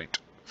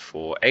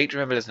 1.48.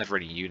 Remember, there's never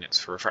any units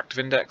for refractive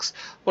index.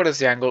 What is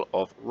the angle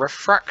of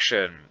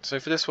refraction? So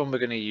for this one, we're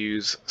going to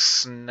use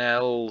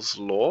Snell's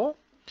law,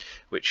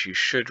 which you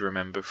should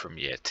remember from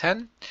year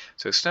 10.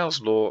 So Snell's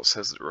law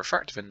says that the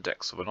refractive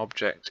index of an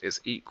object is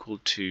equal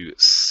to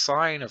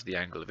sine of the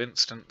angle of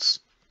incidence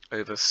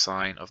over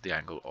sine of the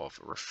angle of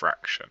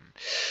refraction.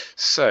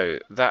 So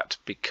that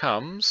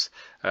becomes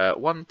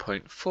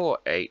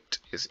 1.48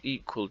 is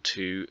equal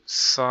to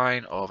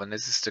sine of, and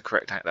is this the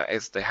correct angle? That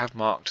is, they have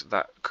marked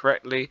that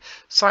correctly,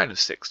 sine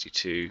of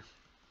 62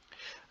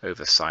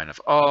 over sine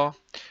of r.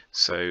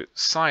 So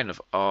sine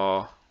of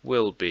r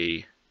will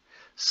be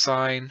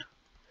sine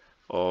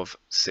of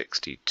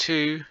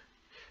 62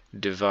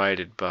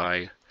 divided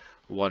by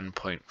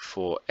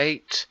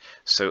 1.48.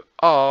 So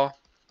r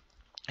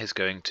is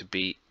going to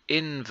be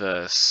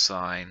inverse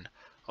sine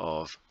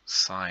of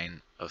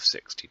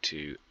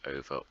 62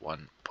 over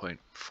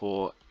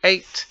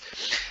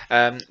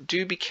 1.48.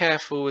 Do be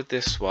careful with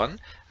this one.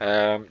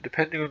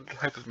 Depending on the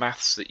type of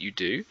maths that you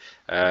do,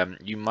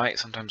 you might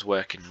sometimes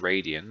work in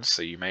radians,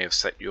 so you may have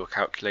set your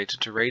calculator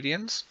to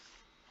radians.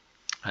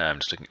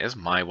 Just looking at this,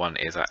 my one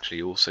is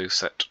actually also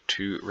set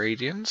to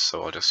radians,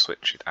 so I'll just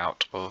switch it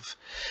out of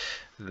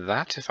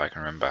that if I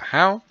can remember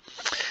how.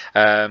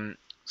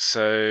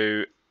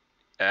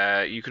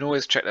 You can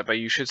always check that, but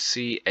you should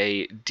see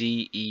a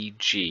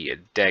DEG, a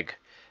DEG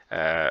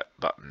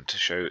button to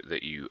show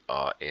that you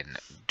are in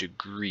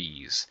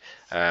degrees.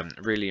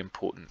 Really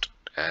important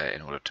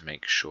in order to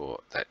make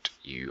sure that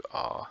you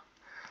are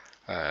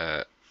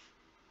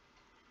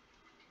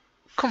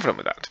confident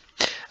with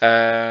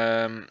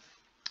that.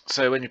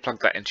 So when you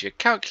plug that into your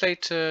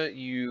calculator,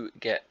 you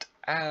get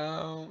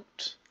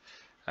out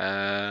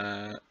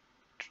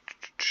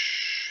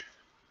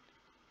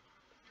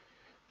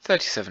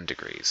 37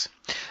 degrees.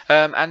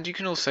 And you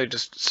can also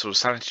just sort of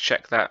sanity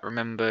check that.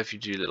 Remember, if you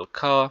do a little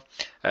car,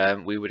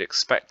 we would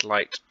expect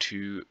light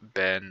to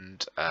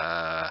bend,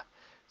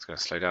 it's going to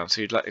slow down, so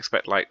you'd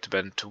expect light to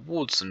bend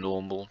towards the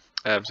normal.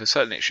 So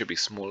certainly it should be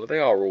smaller. They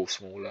are all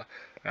smaller,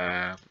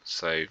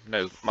 so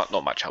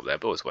not much help there,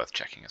 but always worth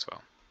checking as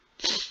well.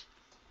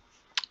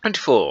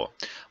 24.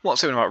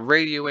 What's known about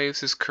radio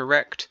waves is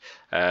correct.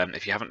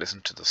 If you haven't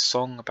listened to the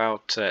song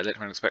about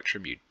electromagnetic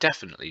spectrum, you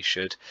definitely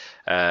should.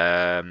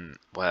 They're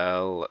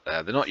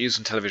not used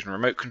in television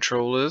remote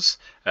controllers.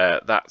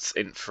 That's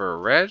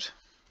infrared.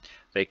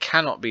 They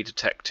cannot be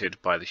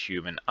detected by the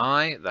human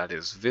eye. That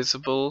is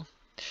visible.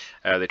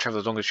 They travel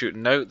as longitude.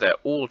 No, they're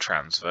all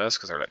transverse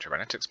because they're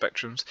electromagnetic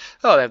spectrums.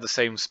 Oh, they have the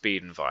same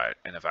speed in a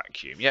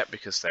vacuum. Yep,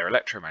 because they're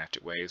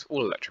electromagnetic waves.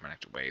 All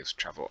electromagnetic waves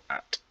travel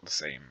at the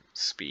same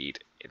speed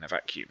in a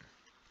vacuum,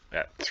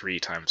 at 3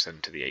 times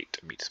 10 to the 8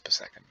 meters per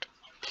second.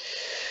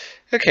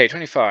 Okay,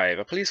 25.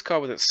 A police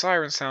car with its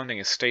siren sounding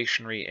is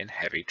stationary in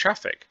heavy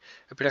traffic.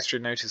 A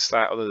pedestrian noticed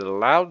that although the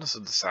loudness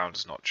of the sound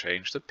does not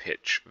change, the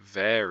pitch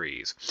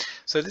varies.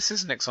 So this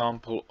is an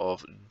example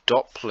of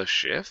Doppler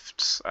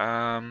shifts.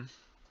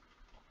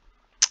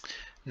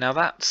 Now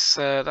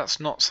that's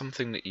not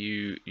something that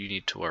you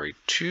need to worry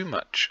too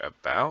much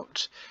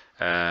about.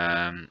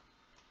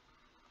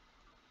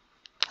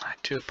 I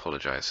do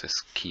apologise,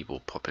 this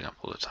keyboard popping up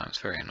all the time, it's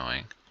very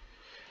annoying.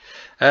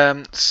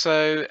 Oh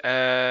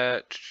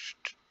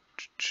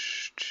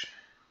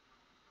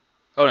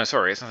no,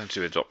 sorry, it's nothing to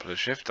do with Doppler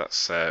shift,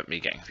 that's me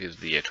getting confused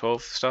with the year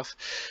 12 stuff.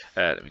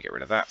 Let me get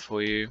rid of that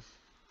for you.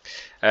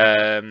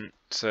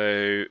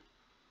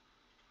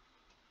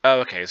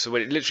 Okay, so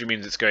what it literally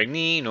means it's going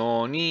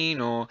nee-nor,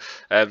 nee-nor.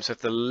 So if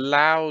the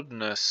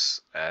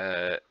loudness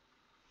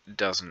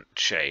doesn't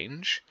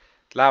change,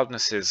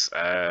 loudness is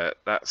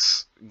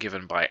that's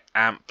given by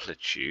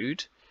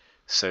amplitude.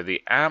 So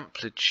the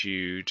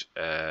amplitude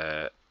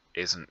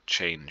isn't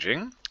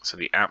changing, so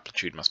the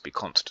amplitude must be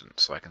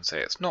constant. So I can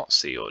say it's not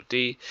C or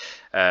D.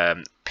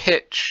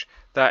 Pitch,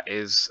 that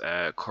is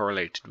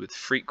correlated with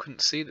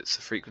frequency. That's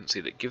the frequency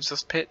that gives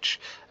us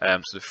pitch.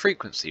 So the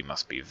frequency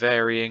must be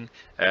varying.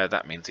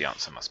 That means the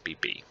answer must be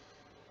B.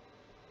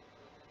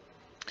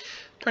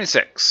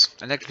 26.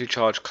 A negatively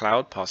charged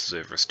cloud passes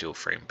over a steel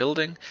frame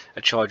building.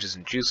 A charge is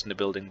induced in the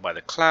building by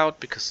the cloud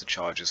because the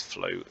charges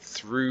flow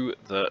through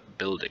the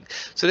building.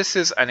 So this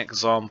is an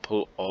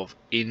example of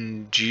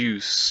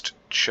induced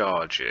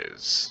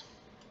charges.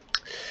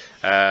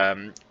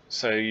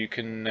 So you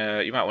can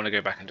you might want to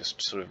go back and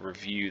just sort of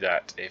review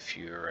that if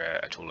you're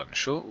at all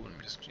unsure.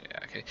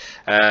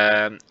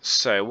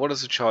 So what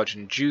is the charge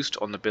induced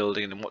on the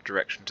building, and in what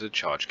direction do the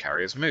charge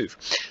carriers move?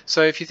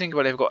 So if you think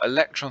about it, we've got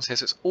electrons here,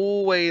 so it's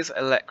always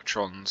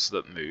electrons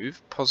that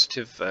move.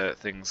 Positive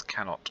things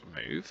cannot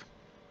move.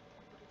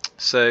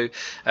 So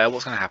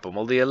what's going to happen?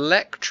 Well, the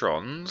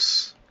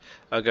electrons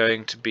are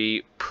going to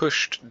be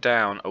pushed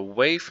down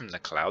away from the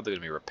cloud. They're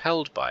going to be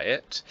repelled by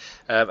it,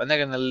 and they're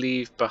going to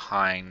leave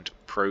behind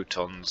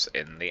protons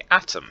in the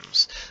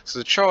atoms. So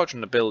the charge on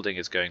the building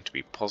is going to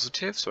be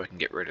positive, so I can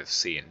get rid of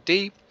C and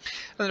D. And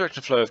the direction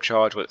of flow of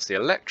charge, well, it's the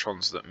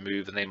electrons that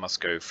move, and they must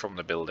go from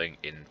the building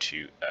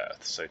into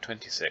Earth. So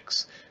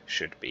 26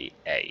 should be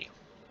A.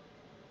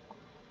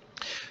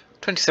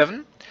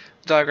 27.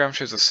 The diagram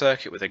shows a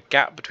circuit with a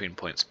gap between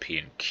points P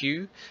and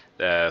Q.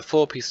 The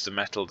 4 pieces of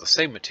metal of the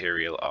same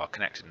material are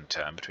connected in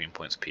turn between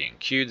points P and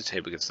Q. The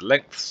table gives the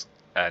lengths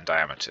and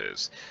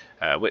diameters.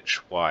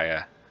 Which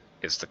wire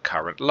is the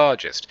current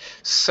largest?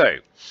 So,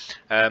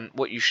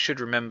 what you should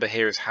remember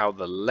here is how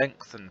the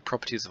length and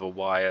properties of a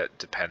wire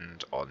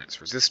depend on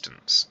its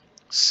resistance.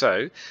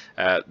 So,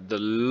 the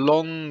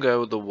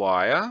longer the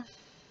wire,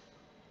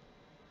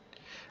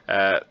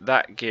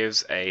 that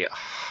gives a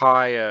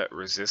higher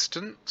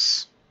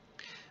resistance.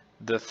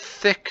 The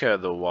thicker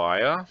the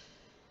wire,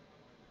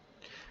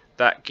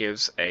 that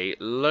gives a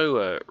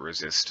lower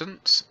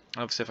resistance.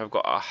 Obviously, if I've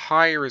got a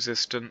high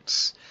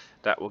resistance,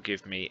 that will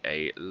give me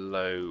a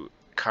low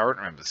current.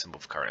 Remember, the symbol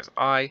for current is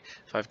I.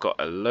 If I've got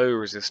a low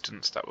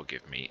resistance, that will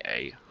give me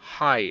a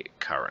high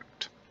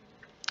current.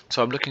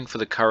 So I'm looking for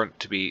the current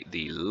to be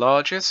the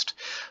largest.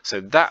 So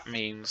that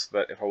means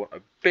that if I want a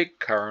big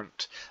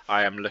current,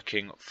 I am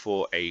looking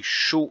for a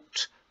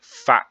short,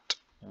 fat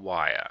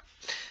wire.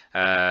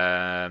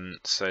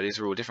 So these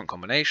are all different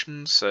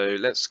combinations. So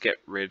let's get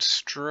rid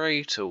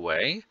straight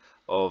away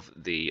of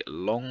the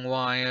long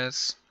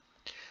wires.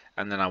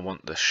 And then I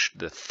want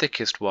the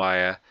thickest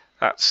wire.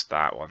 That's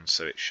that one,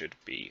 so it should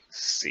be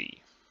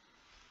C.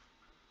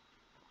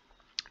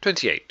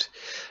 28.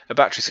 A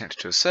battery is connected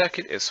to a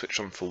circuit is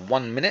switched on for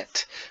 1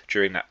 minute.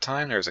 During that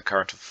time, there is a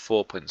current of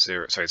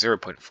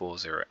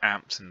 0.40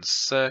 amps in the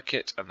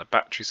circuit, and the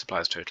battery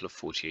supplies a total of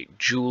 48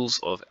 joules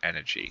of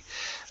energy.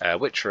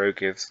 Which row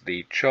gives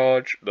the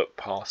charge that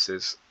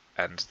passes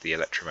and the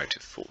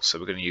electromotive force? So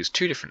we're going to use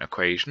two different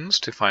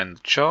equations to find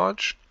the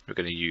charge. We're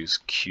going to use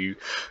Q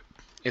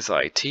is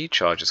IT,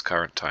 charge is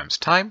current times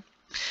time.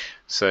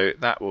 So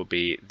that will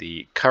be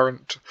the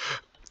current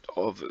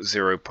of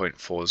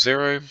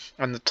 0.40,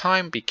 and the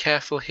time, be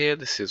careful here,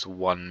 this is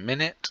 1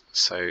 minute,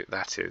 so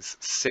that is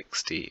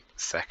 60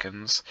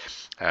 seconds.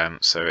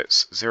 So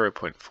it's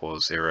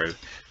 0.40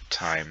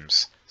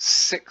 times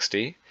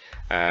 60,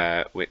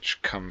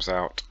 which comes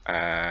out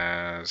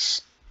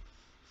as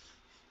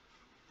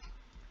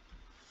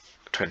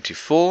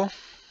 24.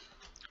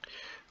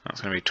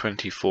 That's going to be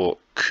 24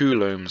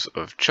 coulombs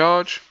of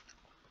charge.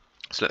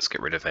 So let's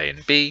get rid of A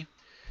and B,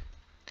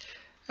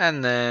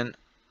 and then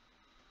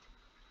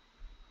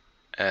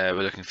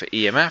we're looking for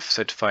EMF.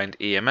 So to find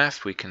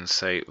EMF, we can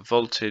say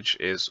voltage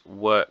is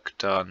work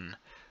done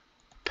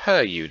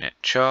per unit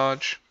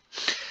charge.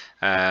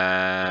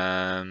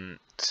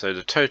 So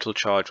the total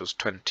charge was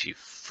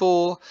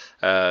 24.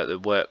 The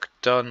work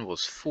done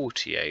was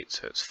 48.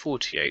 So it's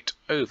 48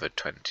 over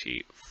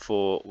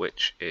 24,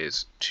 which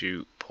is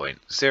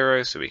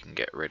 2.0. So we can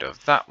get rid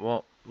of that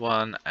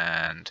one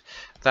and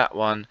that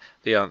one.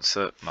 The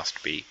answer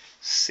must be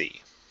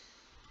C.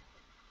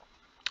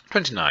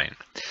 29.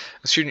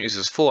 A student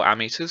uses 4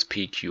 ammeters,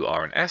 P, Q,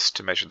 R, and S,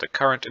 to measure the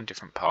current in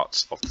different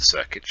parts of the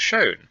circuit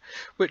shown.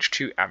 Which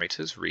 2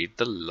 ammeters read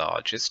the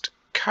largest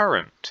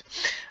current?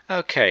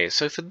 Okay,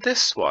 so for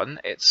this one,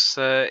 it's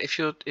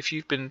if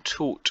you've been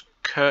taught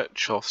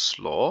Kirchhoff's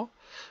law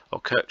or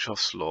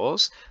Kirchhoff's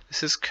laws,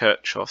 this is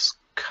Kirchhoff's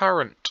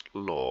current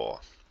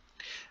law.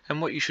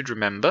 And what you should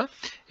remember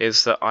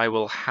is that I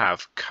will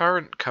have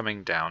current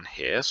coming down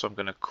here, so I'm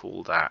going to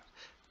call that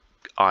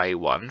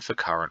I1 for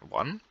current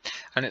 1,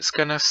 and it's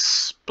going to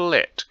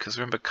split, because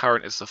remember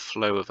current is the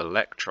flow of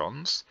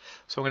electrons,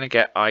 so I'm going to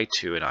get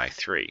I2 and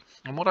I3.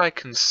 And what I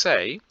can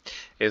say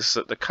is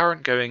that the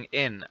current going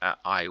in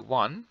at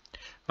I1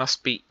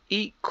 must be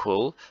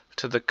equal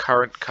to the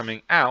current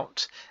coming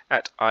out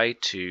at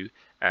I2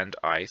 and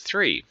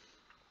I3.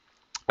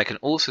 I can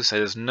also say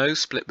there's no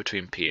split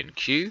between P and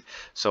Q,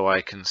 so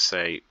I can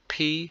say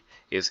P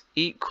is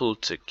equal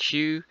to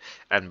Q,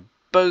 and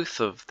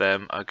both of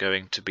them are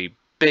going to be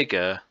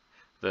bigger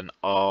than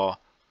R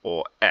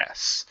or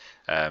S,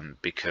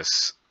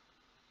 because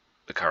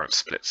the current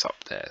splits up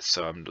there.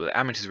 So the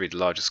ammeters read the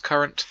largest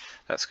current.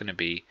 That's going to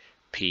be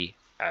P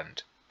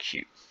and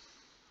Q.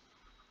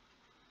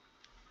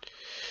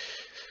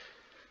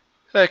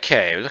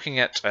 Okay, we're looking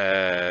at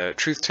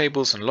truth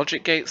tables and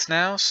logic gates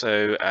now.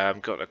 So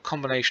I've got a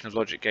combination of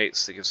logic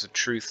gates that gives a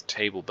truth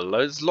table below.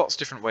 There's lots of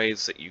different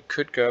ways that you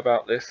could go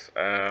about this.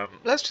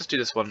 Let's just do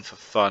this one for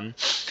fun.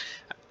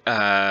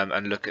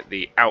 And look at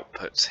the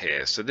outputs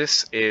here. So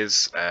this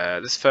is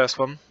this first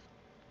one.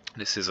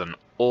 This is an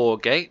OR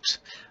gate,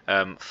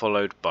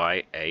 followed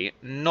by a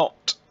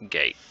NOT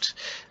gate.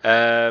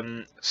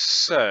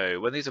 So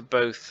when these are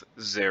both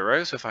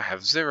 0, so if I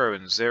have 0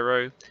 and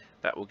 0,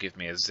 that will give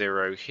me a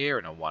 0 here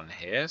and a 1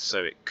 here.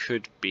 So it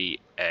could be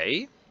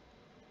A.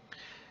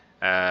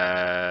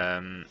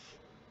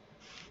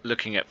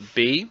 Looking at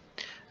B,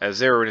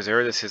 0 and a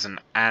 0, this is an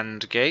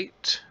AND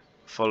gate,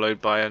 followed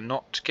by a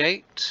NOT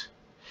gate.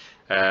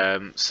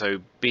 So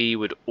B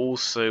would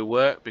also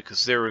work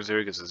because 0 and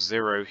 0 gives a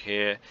 0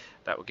 here.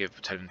 That will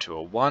turn into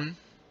a 1.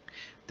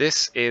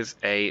 This is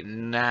a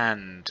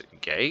NAND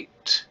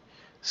gate.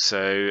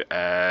 So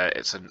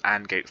it's an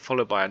AND gate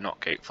followed by a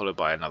NOT gate followed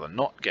by another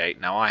NOT gate.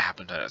 Now I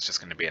happen to know it's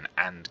just going to be an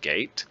AND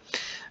gate.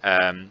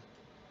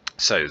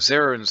 So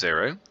 0 and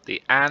 0,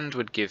 the AND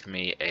would give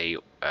me a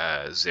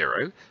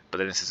 0, but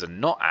then this is a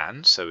not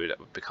AND, so it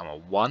would become a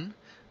 1,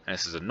 and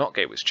this is a NOT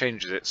gate which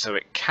changes it, so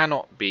it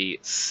cannot be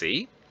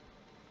C.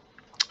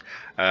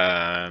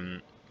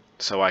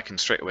 So I can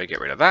straight away get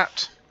rid of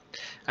that.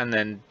 And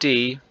then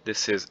D,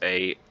 this is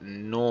a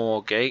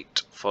NOR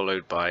gate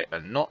followed by a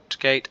NOT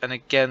gate, and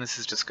again this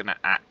is just going to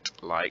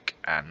act like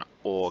an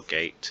OR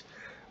gate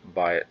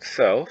by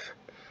itself.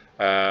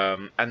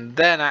 And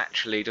then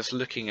actually just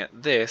looking at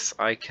this,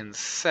 I can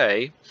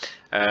say,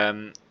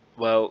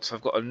 well, so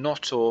I've got a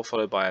NOT OR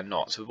followed by a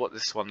NOT. So what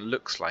this one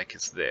looks like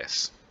is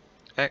this.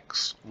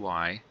 X,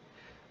 Y,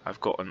 I've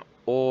got an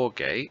OR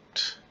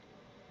gate,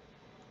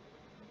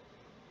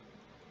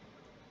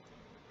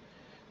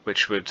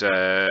 which would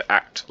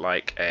act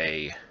like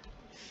a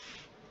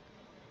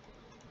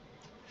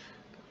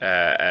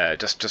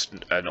just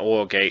an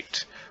OR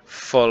gate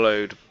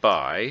followed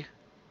by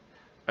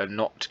a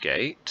NOT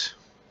gate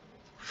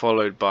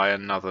followed by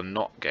another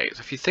NOT gate. So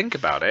if you think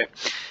about it,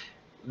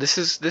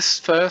 this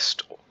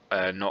first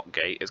NOT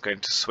gate is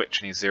going to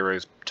switch any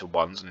zeros to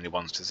ones and any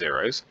ones to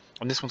zeros,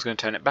 and this one's going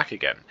to turn it back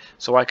again.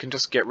 So I can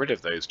just get rid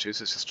of those two,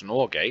 so it's just an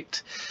OR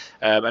gate.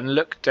 And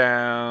look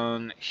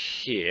down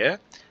here,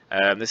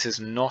 this is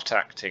not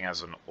acting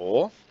as an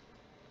OR,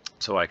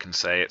 so I can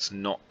say it's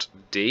not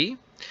D.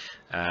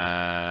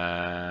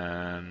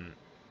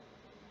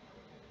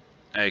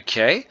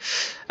 Okay.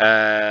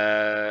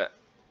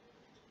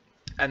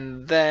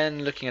 And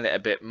then looking at it a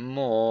bit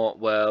more,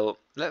 well,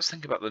 let's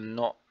think about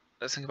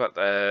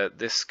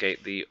this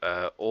gate, the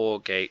OR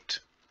gate,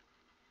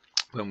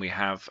 when we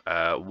have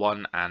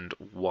 1 and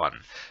 1.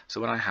 So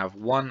when I have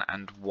 1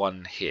 and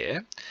 1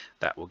 here,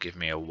 that will give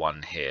me a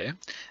 1 here,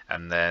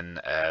 and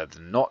then the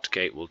NOT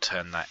gate will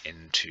turn that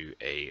into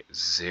a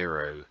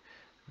 0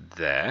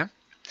 there.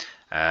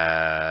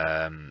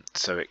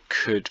 So it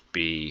could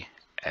be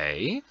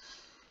A.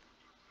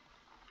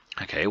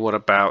 Okay, what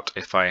about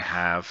if I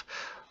have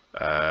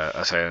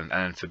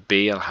and for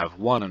B I'll have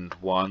 1 and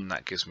 1,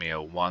 that gives me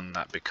a 1,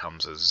 that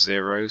becomes a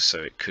 0, so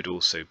it could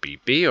also be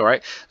B.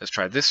 Alright, let's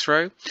try this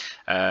row.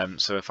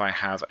 So if I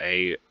have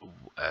a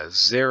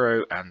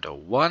 0 and a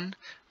 1,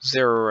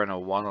 0 and a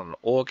 1 on an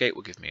OR gate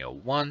will give me a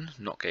 1,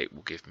 NOT gate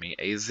will give me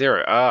a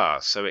 0.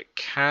 So it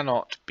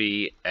cannot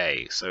be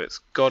A, so it's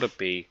got to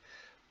be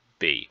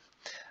B.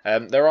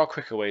 There are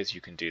quicker ways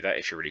you can do that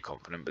if you're really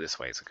confident, but this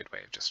way is a good way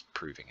of just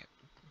proving it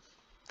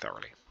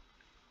thoroughly.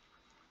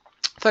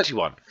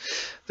 31.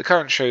 The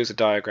current shows a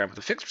diagram with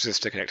a fixed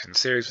resistor connected in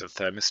series with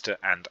a thermistor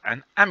and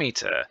an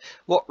ammeter.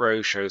 What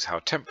row shows how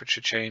temperature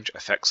change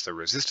affects the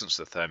resistance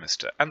of the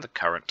thermistor and the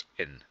current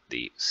in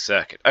the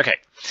circuit? Okay,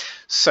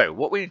 so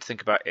what we need to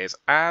think about is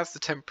as the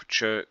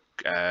temperature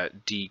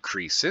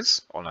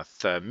decreases on a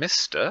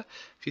thermistor,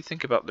 if you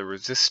think about the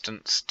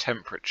resistance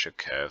temperature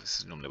curve, this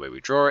is normally the way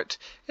we draw it,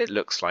 it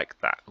looks like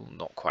that. Well,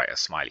 not quite a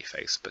smiley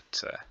face,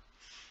 but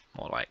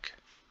more like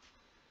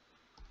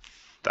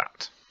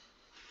that.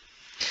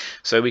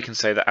 So we can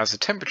say that as the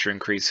temperature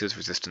increases,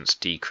 resistance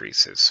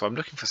decreases. So I'm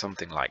looking for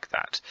something like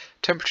that.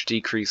 Temperature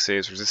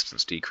decreases,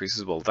 resistance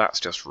decreases. Well, that's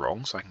just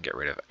wrong, so I can get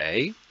rid of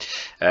A.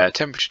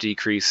 Temperature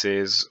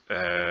decreases,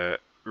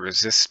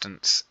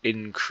 resistance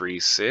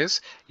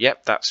increases.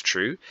 Yep, that's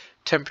true.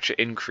 Temperature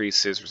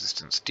increases,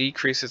 resistance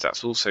decreases.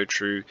 That's also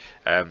true.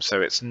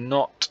 So it's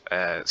not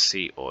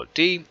C or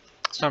D.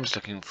 So I'm just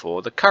looking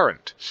for the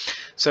current.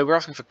 So we're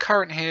asking for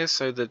current here,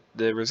 so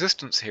the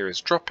resistance here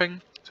is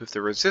dropping. So if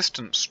the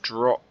resistance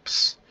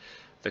drops,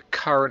 the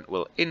current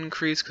will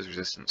increase because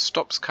resistance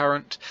stops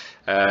current.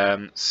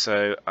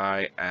 So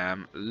I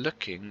am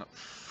looking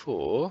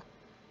for,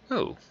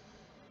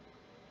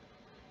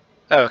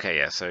 okay,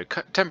 yeah, so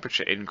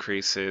temperature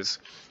increases,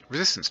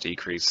 resistance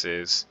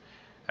decreases,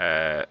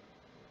 let's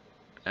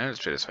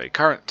do it this way,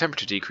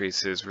 temperature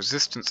decreases,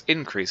 resistance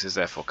increases,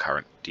 therefore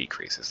current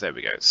decreases. There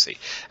we go, it's C.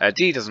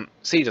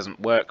 C doesn't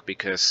work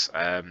because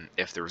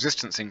if the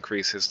resistance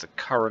increases, the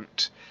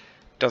current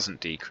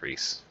doesn't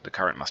decrease, the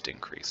current must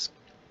increase.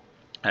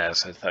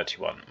 So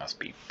 31 must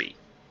be B.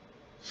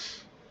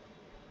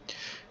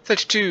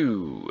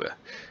 32.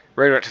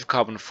 Radioactive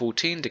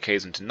carbon-14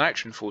 decays into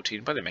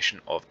nitrogen-14 by the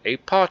emission of a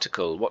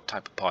particle. What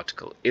type of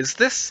particle is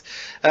this?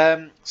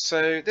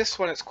 So this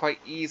one, it's quite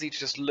easy to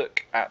just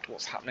look at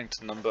what's happening to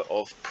the number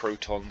of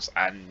protons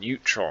and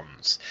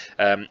neutrons.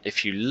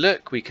 If you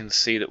look, we can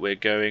see that we're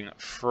going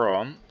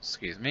from,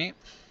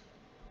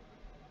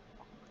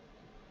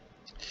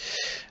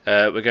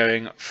 we're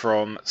going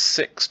from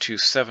 6 to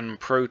 7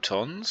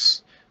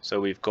 protons, so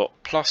we've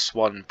got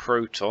 +1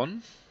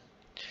 proton.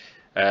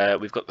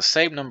 We've got the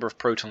same number of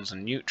protons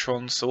and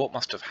neutrons, so what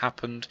must have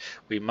happened?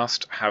 We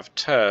must have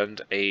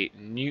turned a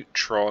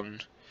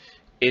neutron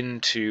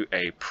into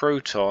a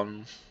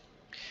proton,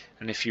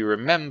 and if you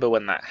remember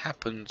when that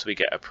happens, we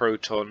get a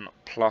proton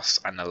plus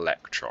an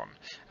electron,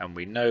 and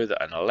we know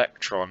that an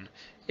electron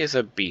is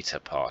a beta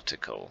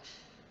particle.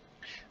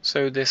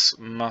 So this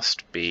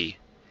must be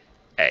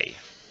A.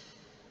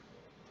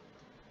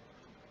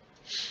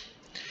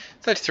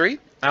 33.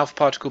 Alpha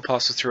particle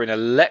passes through an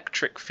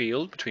electric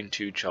field between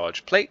two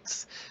charged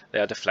plates. They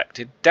are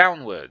deflected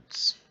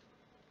downwards.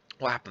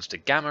 What happens to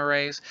gamma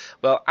rays?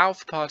 Well,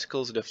 alpha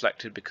particles are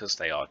deflected because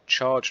they are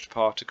charged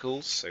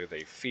particles, so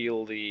they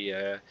feel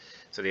the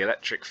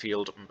electric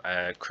field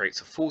creates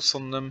a force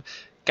on them.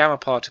 Gamma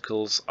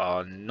particles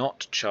are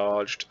not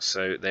charged,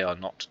 so they are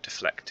not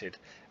deflected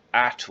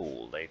at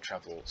all. They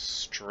travel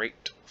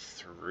straight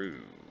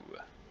through.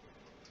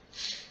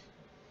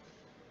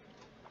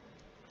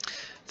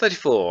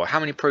 34. How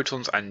many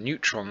protons and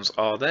neutrons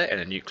are there in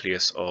a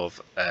nucleus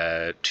of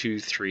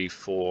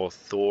 234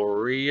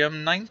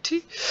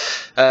 thorium-90?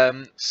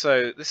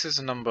 So this is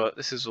a number,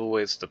 this is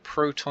always the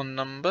proton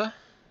number.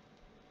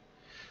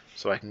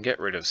 So I can get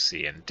rid of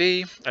C and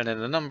D. And then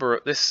the number,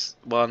 this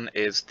one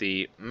is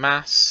the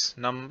mass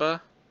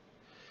number,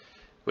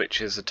 which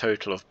is a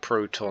total of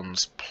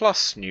protons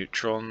plus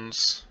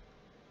neutrons,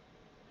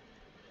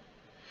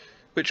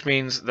 which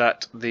means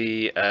that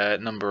the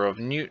number of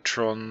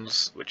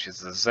neutrons, which is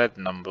the Z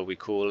number we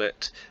call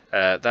it,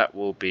 that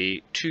will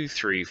be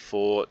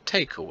 234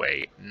 take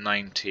away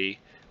 90,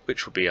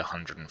 which will be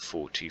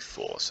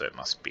 144, so it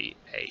must be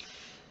A.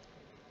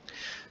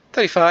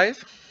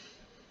 35.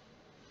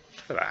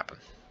 How did that happen?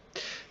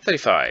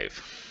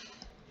 35.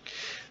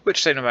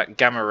 Which statement about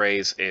gamma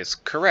rays is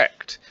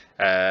correct?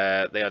 They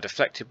are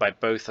deflected by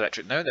both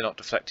electric... No, they're not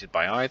deflected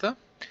by either.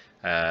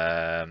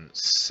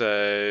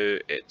 So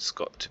it's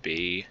got to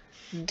be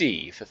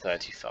D for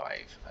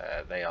 35.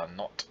 They are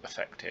not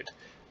affected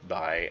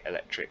by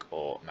electric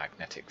or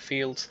magnetic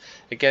fields.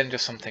 Again,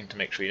 just something to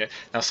make sure you know.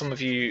 Now, some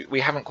of you, we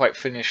haven't quite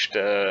finished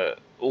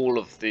all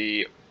of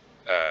the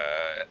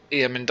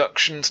EM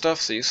induction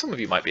stuff, so some of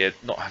you might be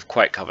not have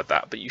quite covered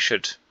that, but you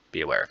should be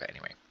aware of it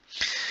anyway.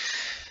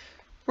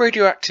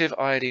 Radioactive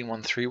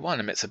iodine-131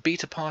 emits a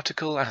beta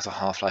particle and has a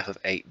half-life of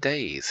 8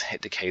 days.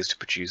 It decays to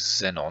produce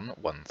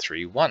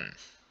xenon-131.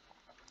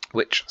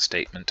 Which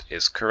statement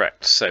is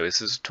correct? So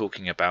this is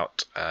talking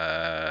about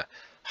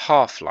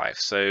half-life.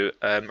 So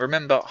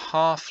remember,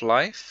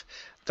 half-life,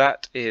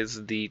 that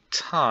is the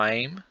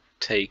time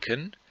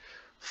taken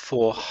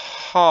for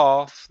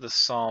half the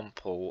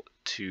sample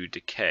to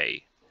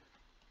decay.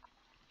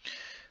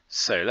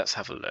 So let's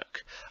have a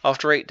look.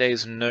 After 8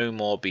 days, no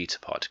more beta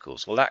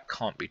particles. Well, that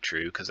can't be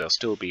true because there'll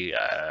still be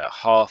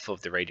half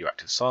of the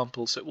radioactive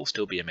sample, so it will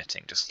still be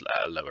emitting, just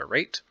at a lower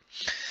rate.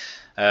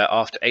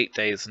 After 8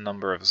 days, the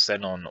number of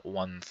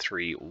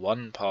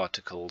xenon-131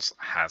 particles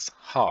has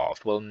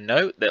halved. Well,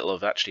 no, it'll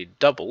have actually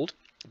doubled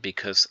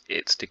because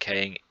it's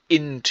decaying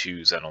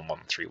into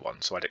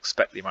xenon-131, so I'd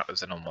expect the amount of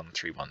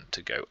xenon-131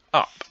 to go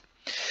up.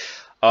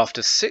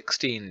 After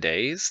 16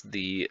 days,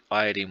 the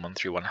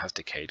iodine-131 has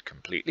decayed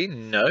completely.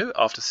 No,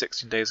 after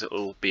 16 days it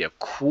will be a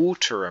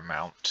quarter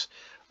amount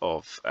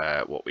of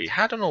what we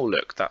had. And oh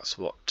look, that's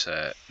what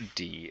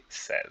D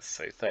says.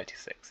 So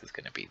 36 is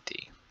going to be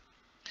D.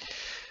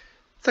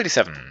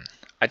 37.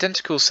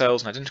 Identical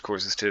cells and identical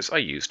resistors are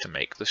used to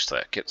make the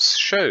circuits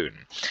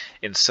shown.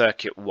 In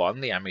circuit 1,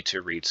 the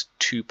ammeter reads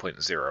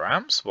 2.0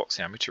 amps. What's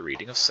the ammeter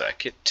reading of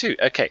circuit 2?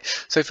 Okay,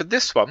 so for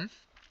this one,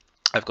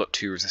 I've got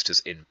two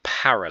resistors in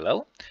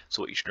parallel.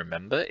 So what you should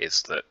remember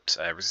is that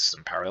resistors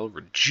in parallel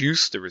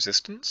reduce the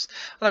resistance.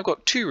 And I've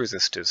got two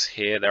resistors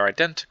here. They're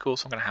identical,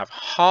 so I'm going to have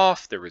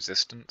half the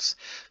resistance.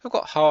 If I've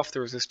got half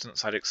the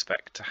resistance, I'd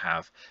expect to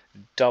have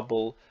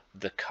double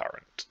the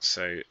current.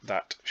 So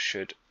that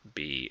should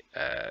be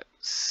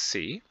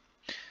C.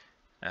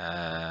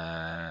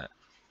 It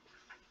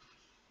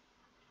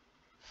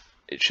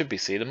should be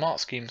C. The mark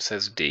scheme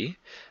says D.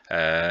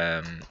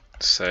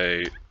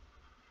 So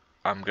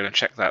I'm going to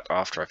check that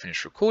after I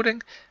finish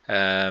recording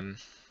and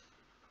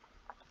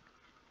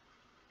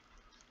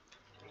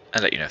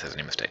let you know if there's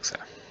any mistakes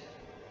there.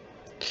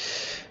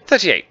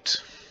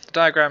 38. The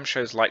diagram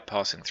shows light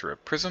passing through a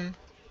prism.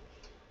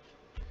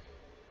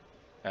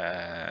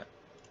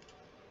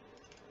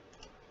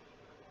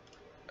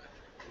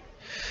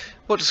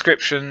 What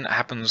description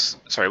happens?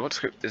 Sorry, what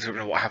description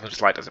of what happens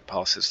to light as it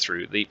passes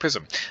through the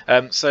prism?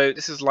 So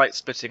this is light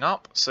splitting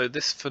up. So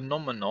this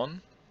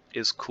phenomenon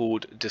is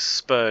called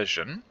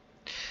dispersion.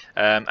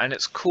 And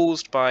it's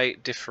caused by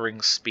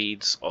differing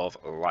speeds of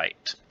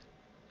light.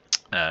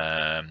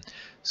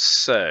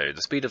 So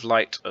the speed of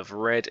light of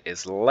red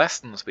is less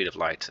than the speed of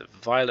light of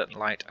violet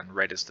light, and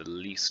red is the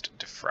least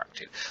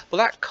diffracted. Well,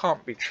 that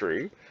can't be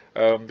true,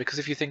 because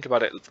if you think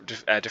about it,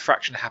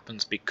 diffraction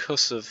happens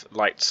because of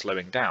light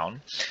slowing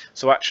down.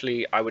 So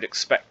actually, I would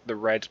expect the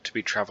red to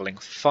be travelling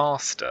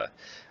faster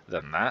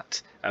than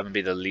that and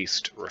be the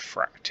least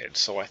refracted.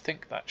 So I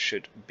think that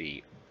should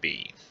be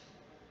B.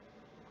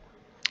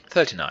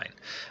 39.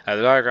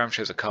 The diagram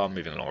shows a car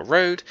moving along a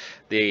road.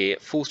 The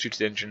force due to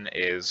the engine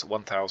is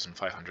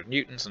 1,500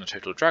 newtons and the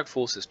total drag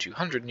force is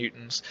 200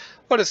 newtons.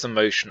 What is the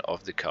motion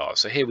of the car?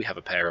 So here we have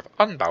a pair of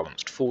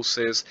unbalanced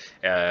forces.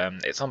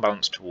 It's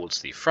unbalanced towards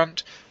the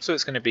front, so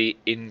it's going to be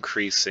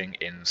increasing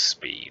in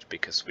speed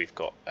because we've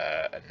got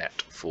a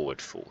net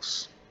forward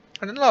force.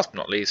 And then last but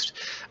not least,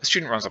 a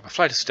student runs up a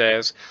flight of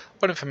stairs.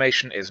 What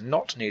information is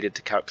not needed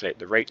to calculate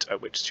the rate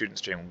at which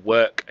students are doing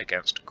work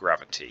against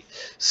gravity?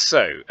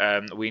 So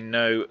we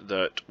know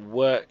that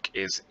work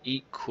is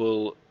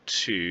equal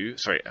to,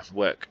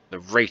 the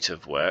rate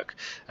of work.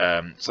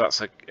 So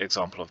that's an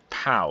example of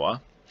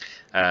power.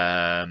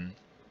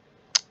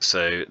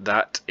 So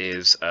that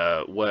is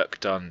work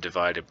done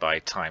divided by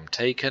time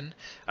taken,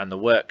 and the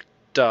work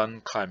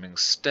done climbing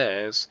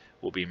stairs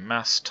will be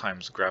mass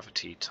times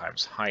gravity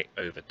times height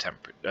over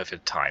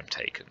time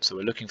taken. So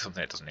we're looking for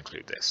something that doesn't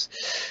include this.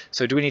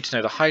 So do we need to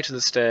know the height of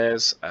the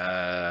stairs?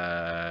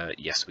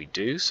 Yes, we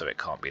do, so it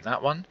can't be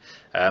that one.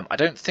 I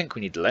don't think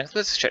we need the length.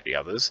 Let's check the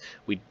others.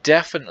 We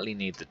definitely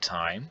need the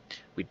time.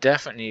 We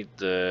definitely need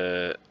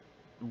the...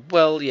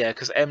 Well, yeah,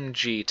 because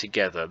mg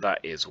together, that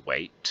is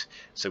weight.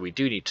 So we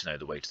do need to know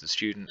the weight of the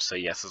student. So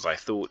yes, as I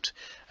thought,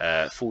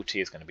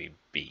 40 is going to be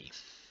B.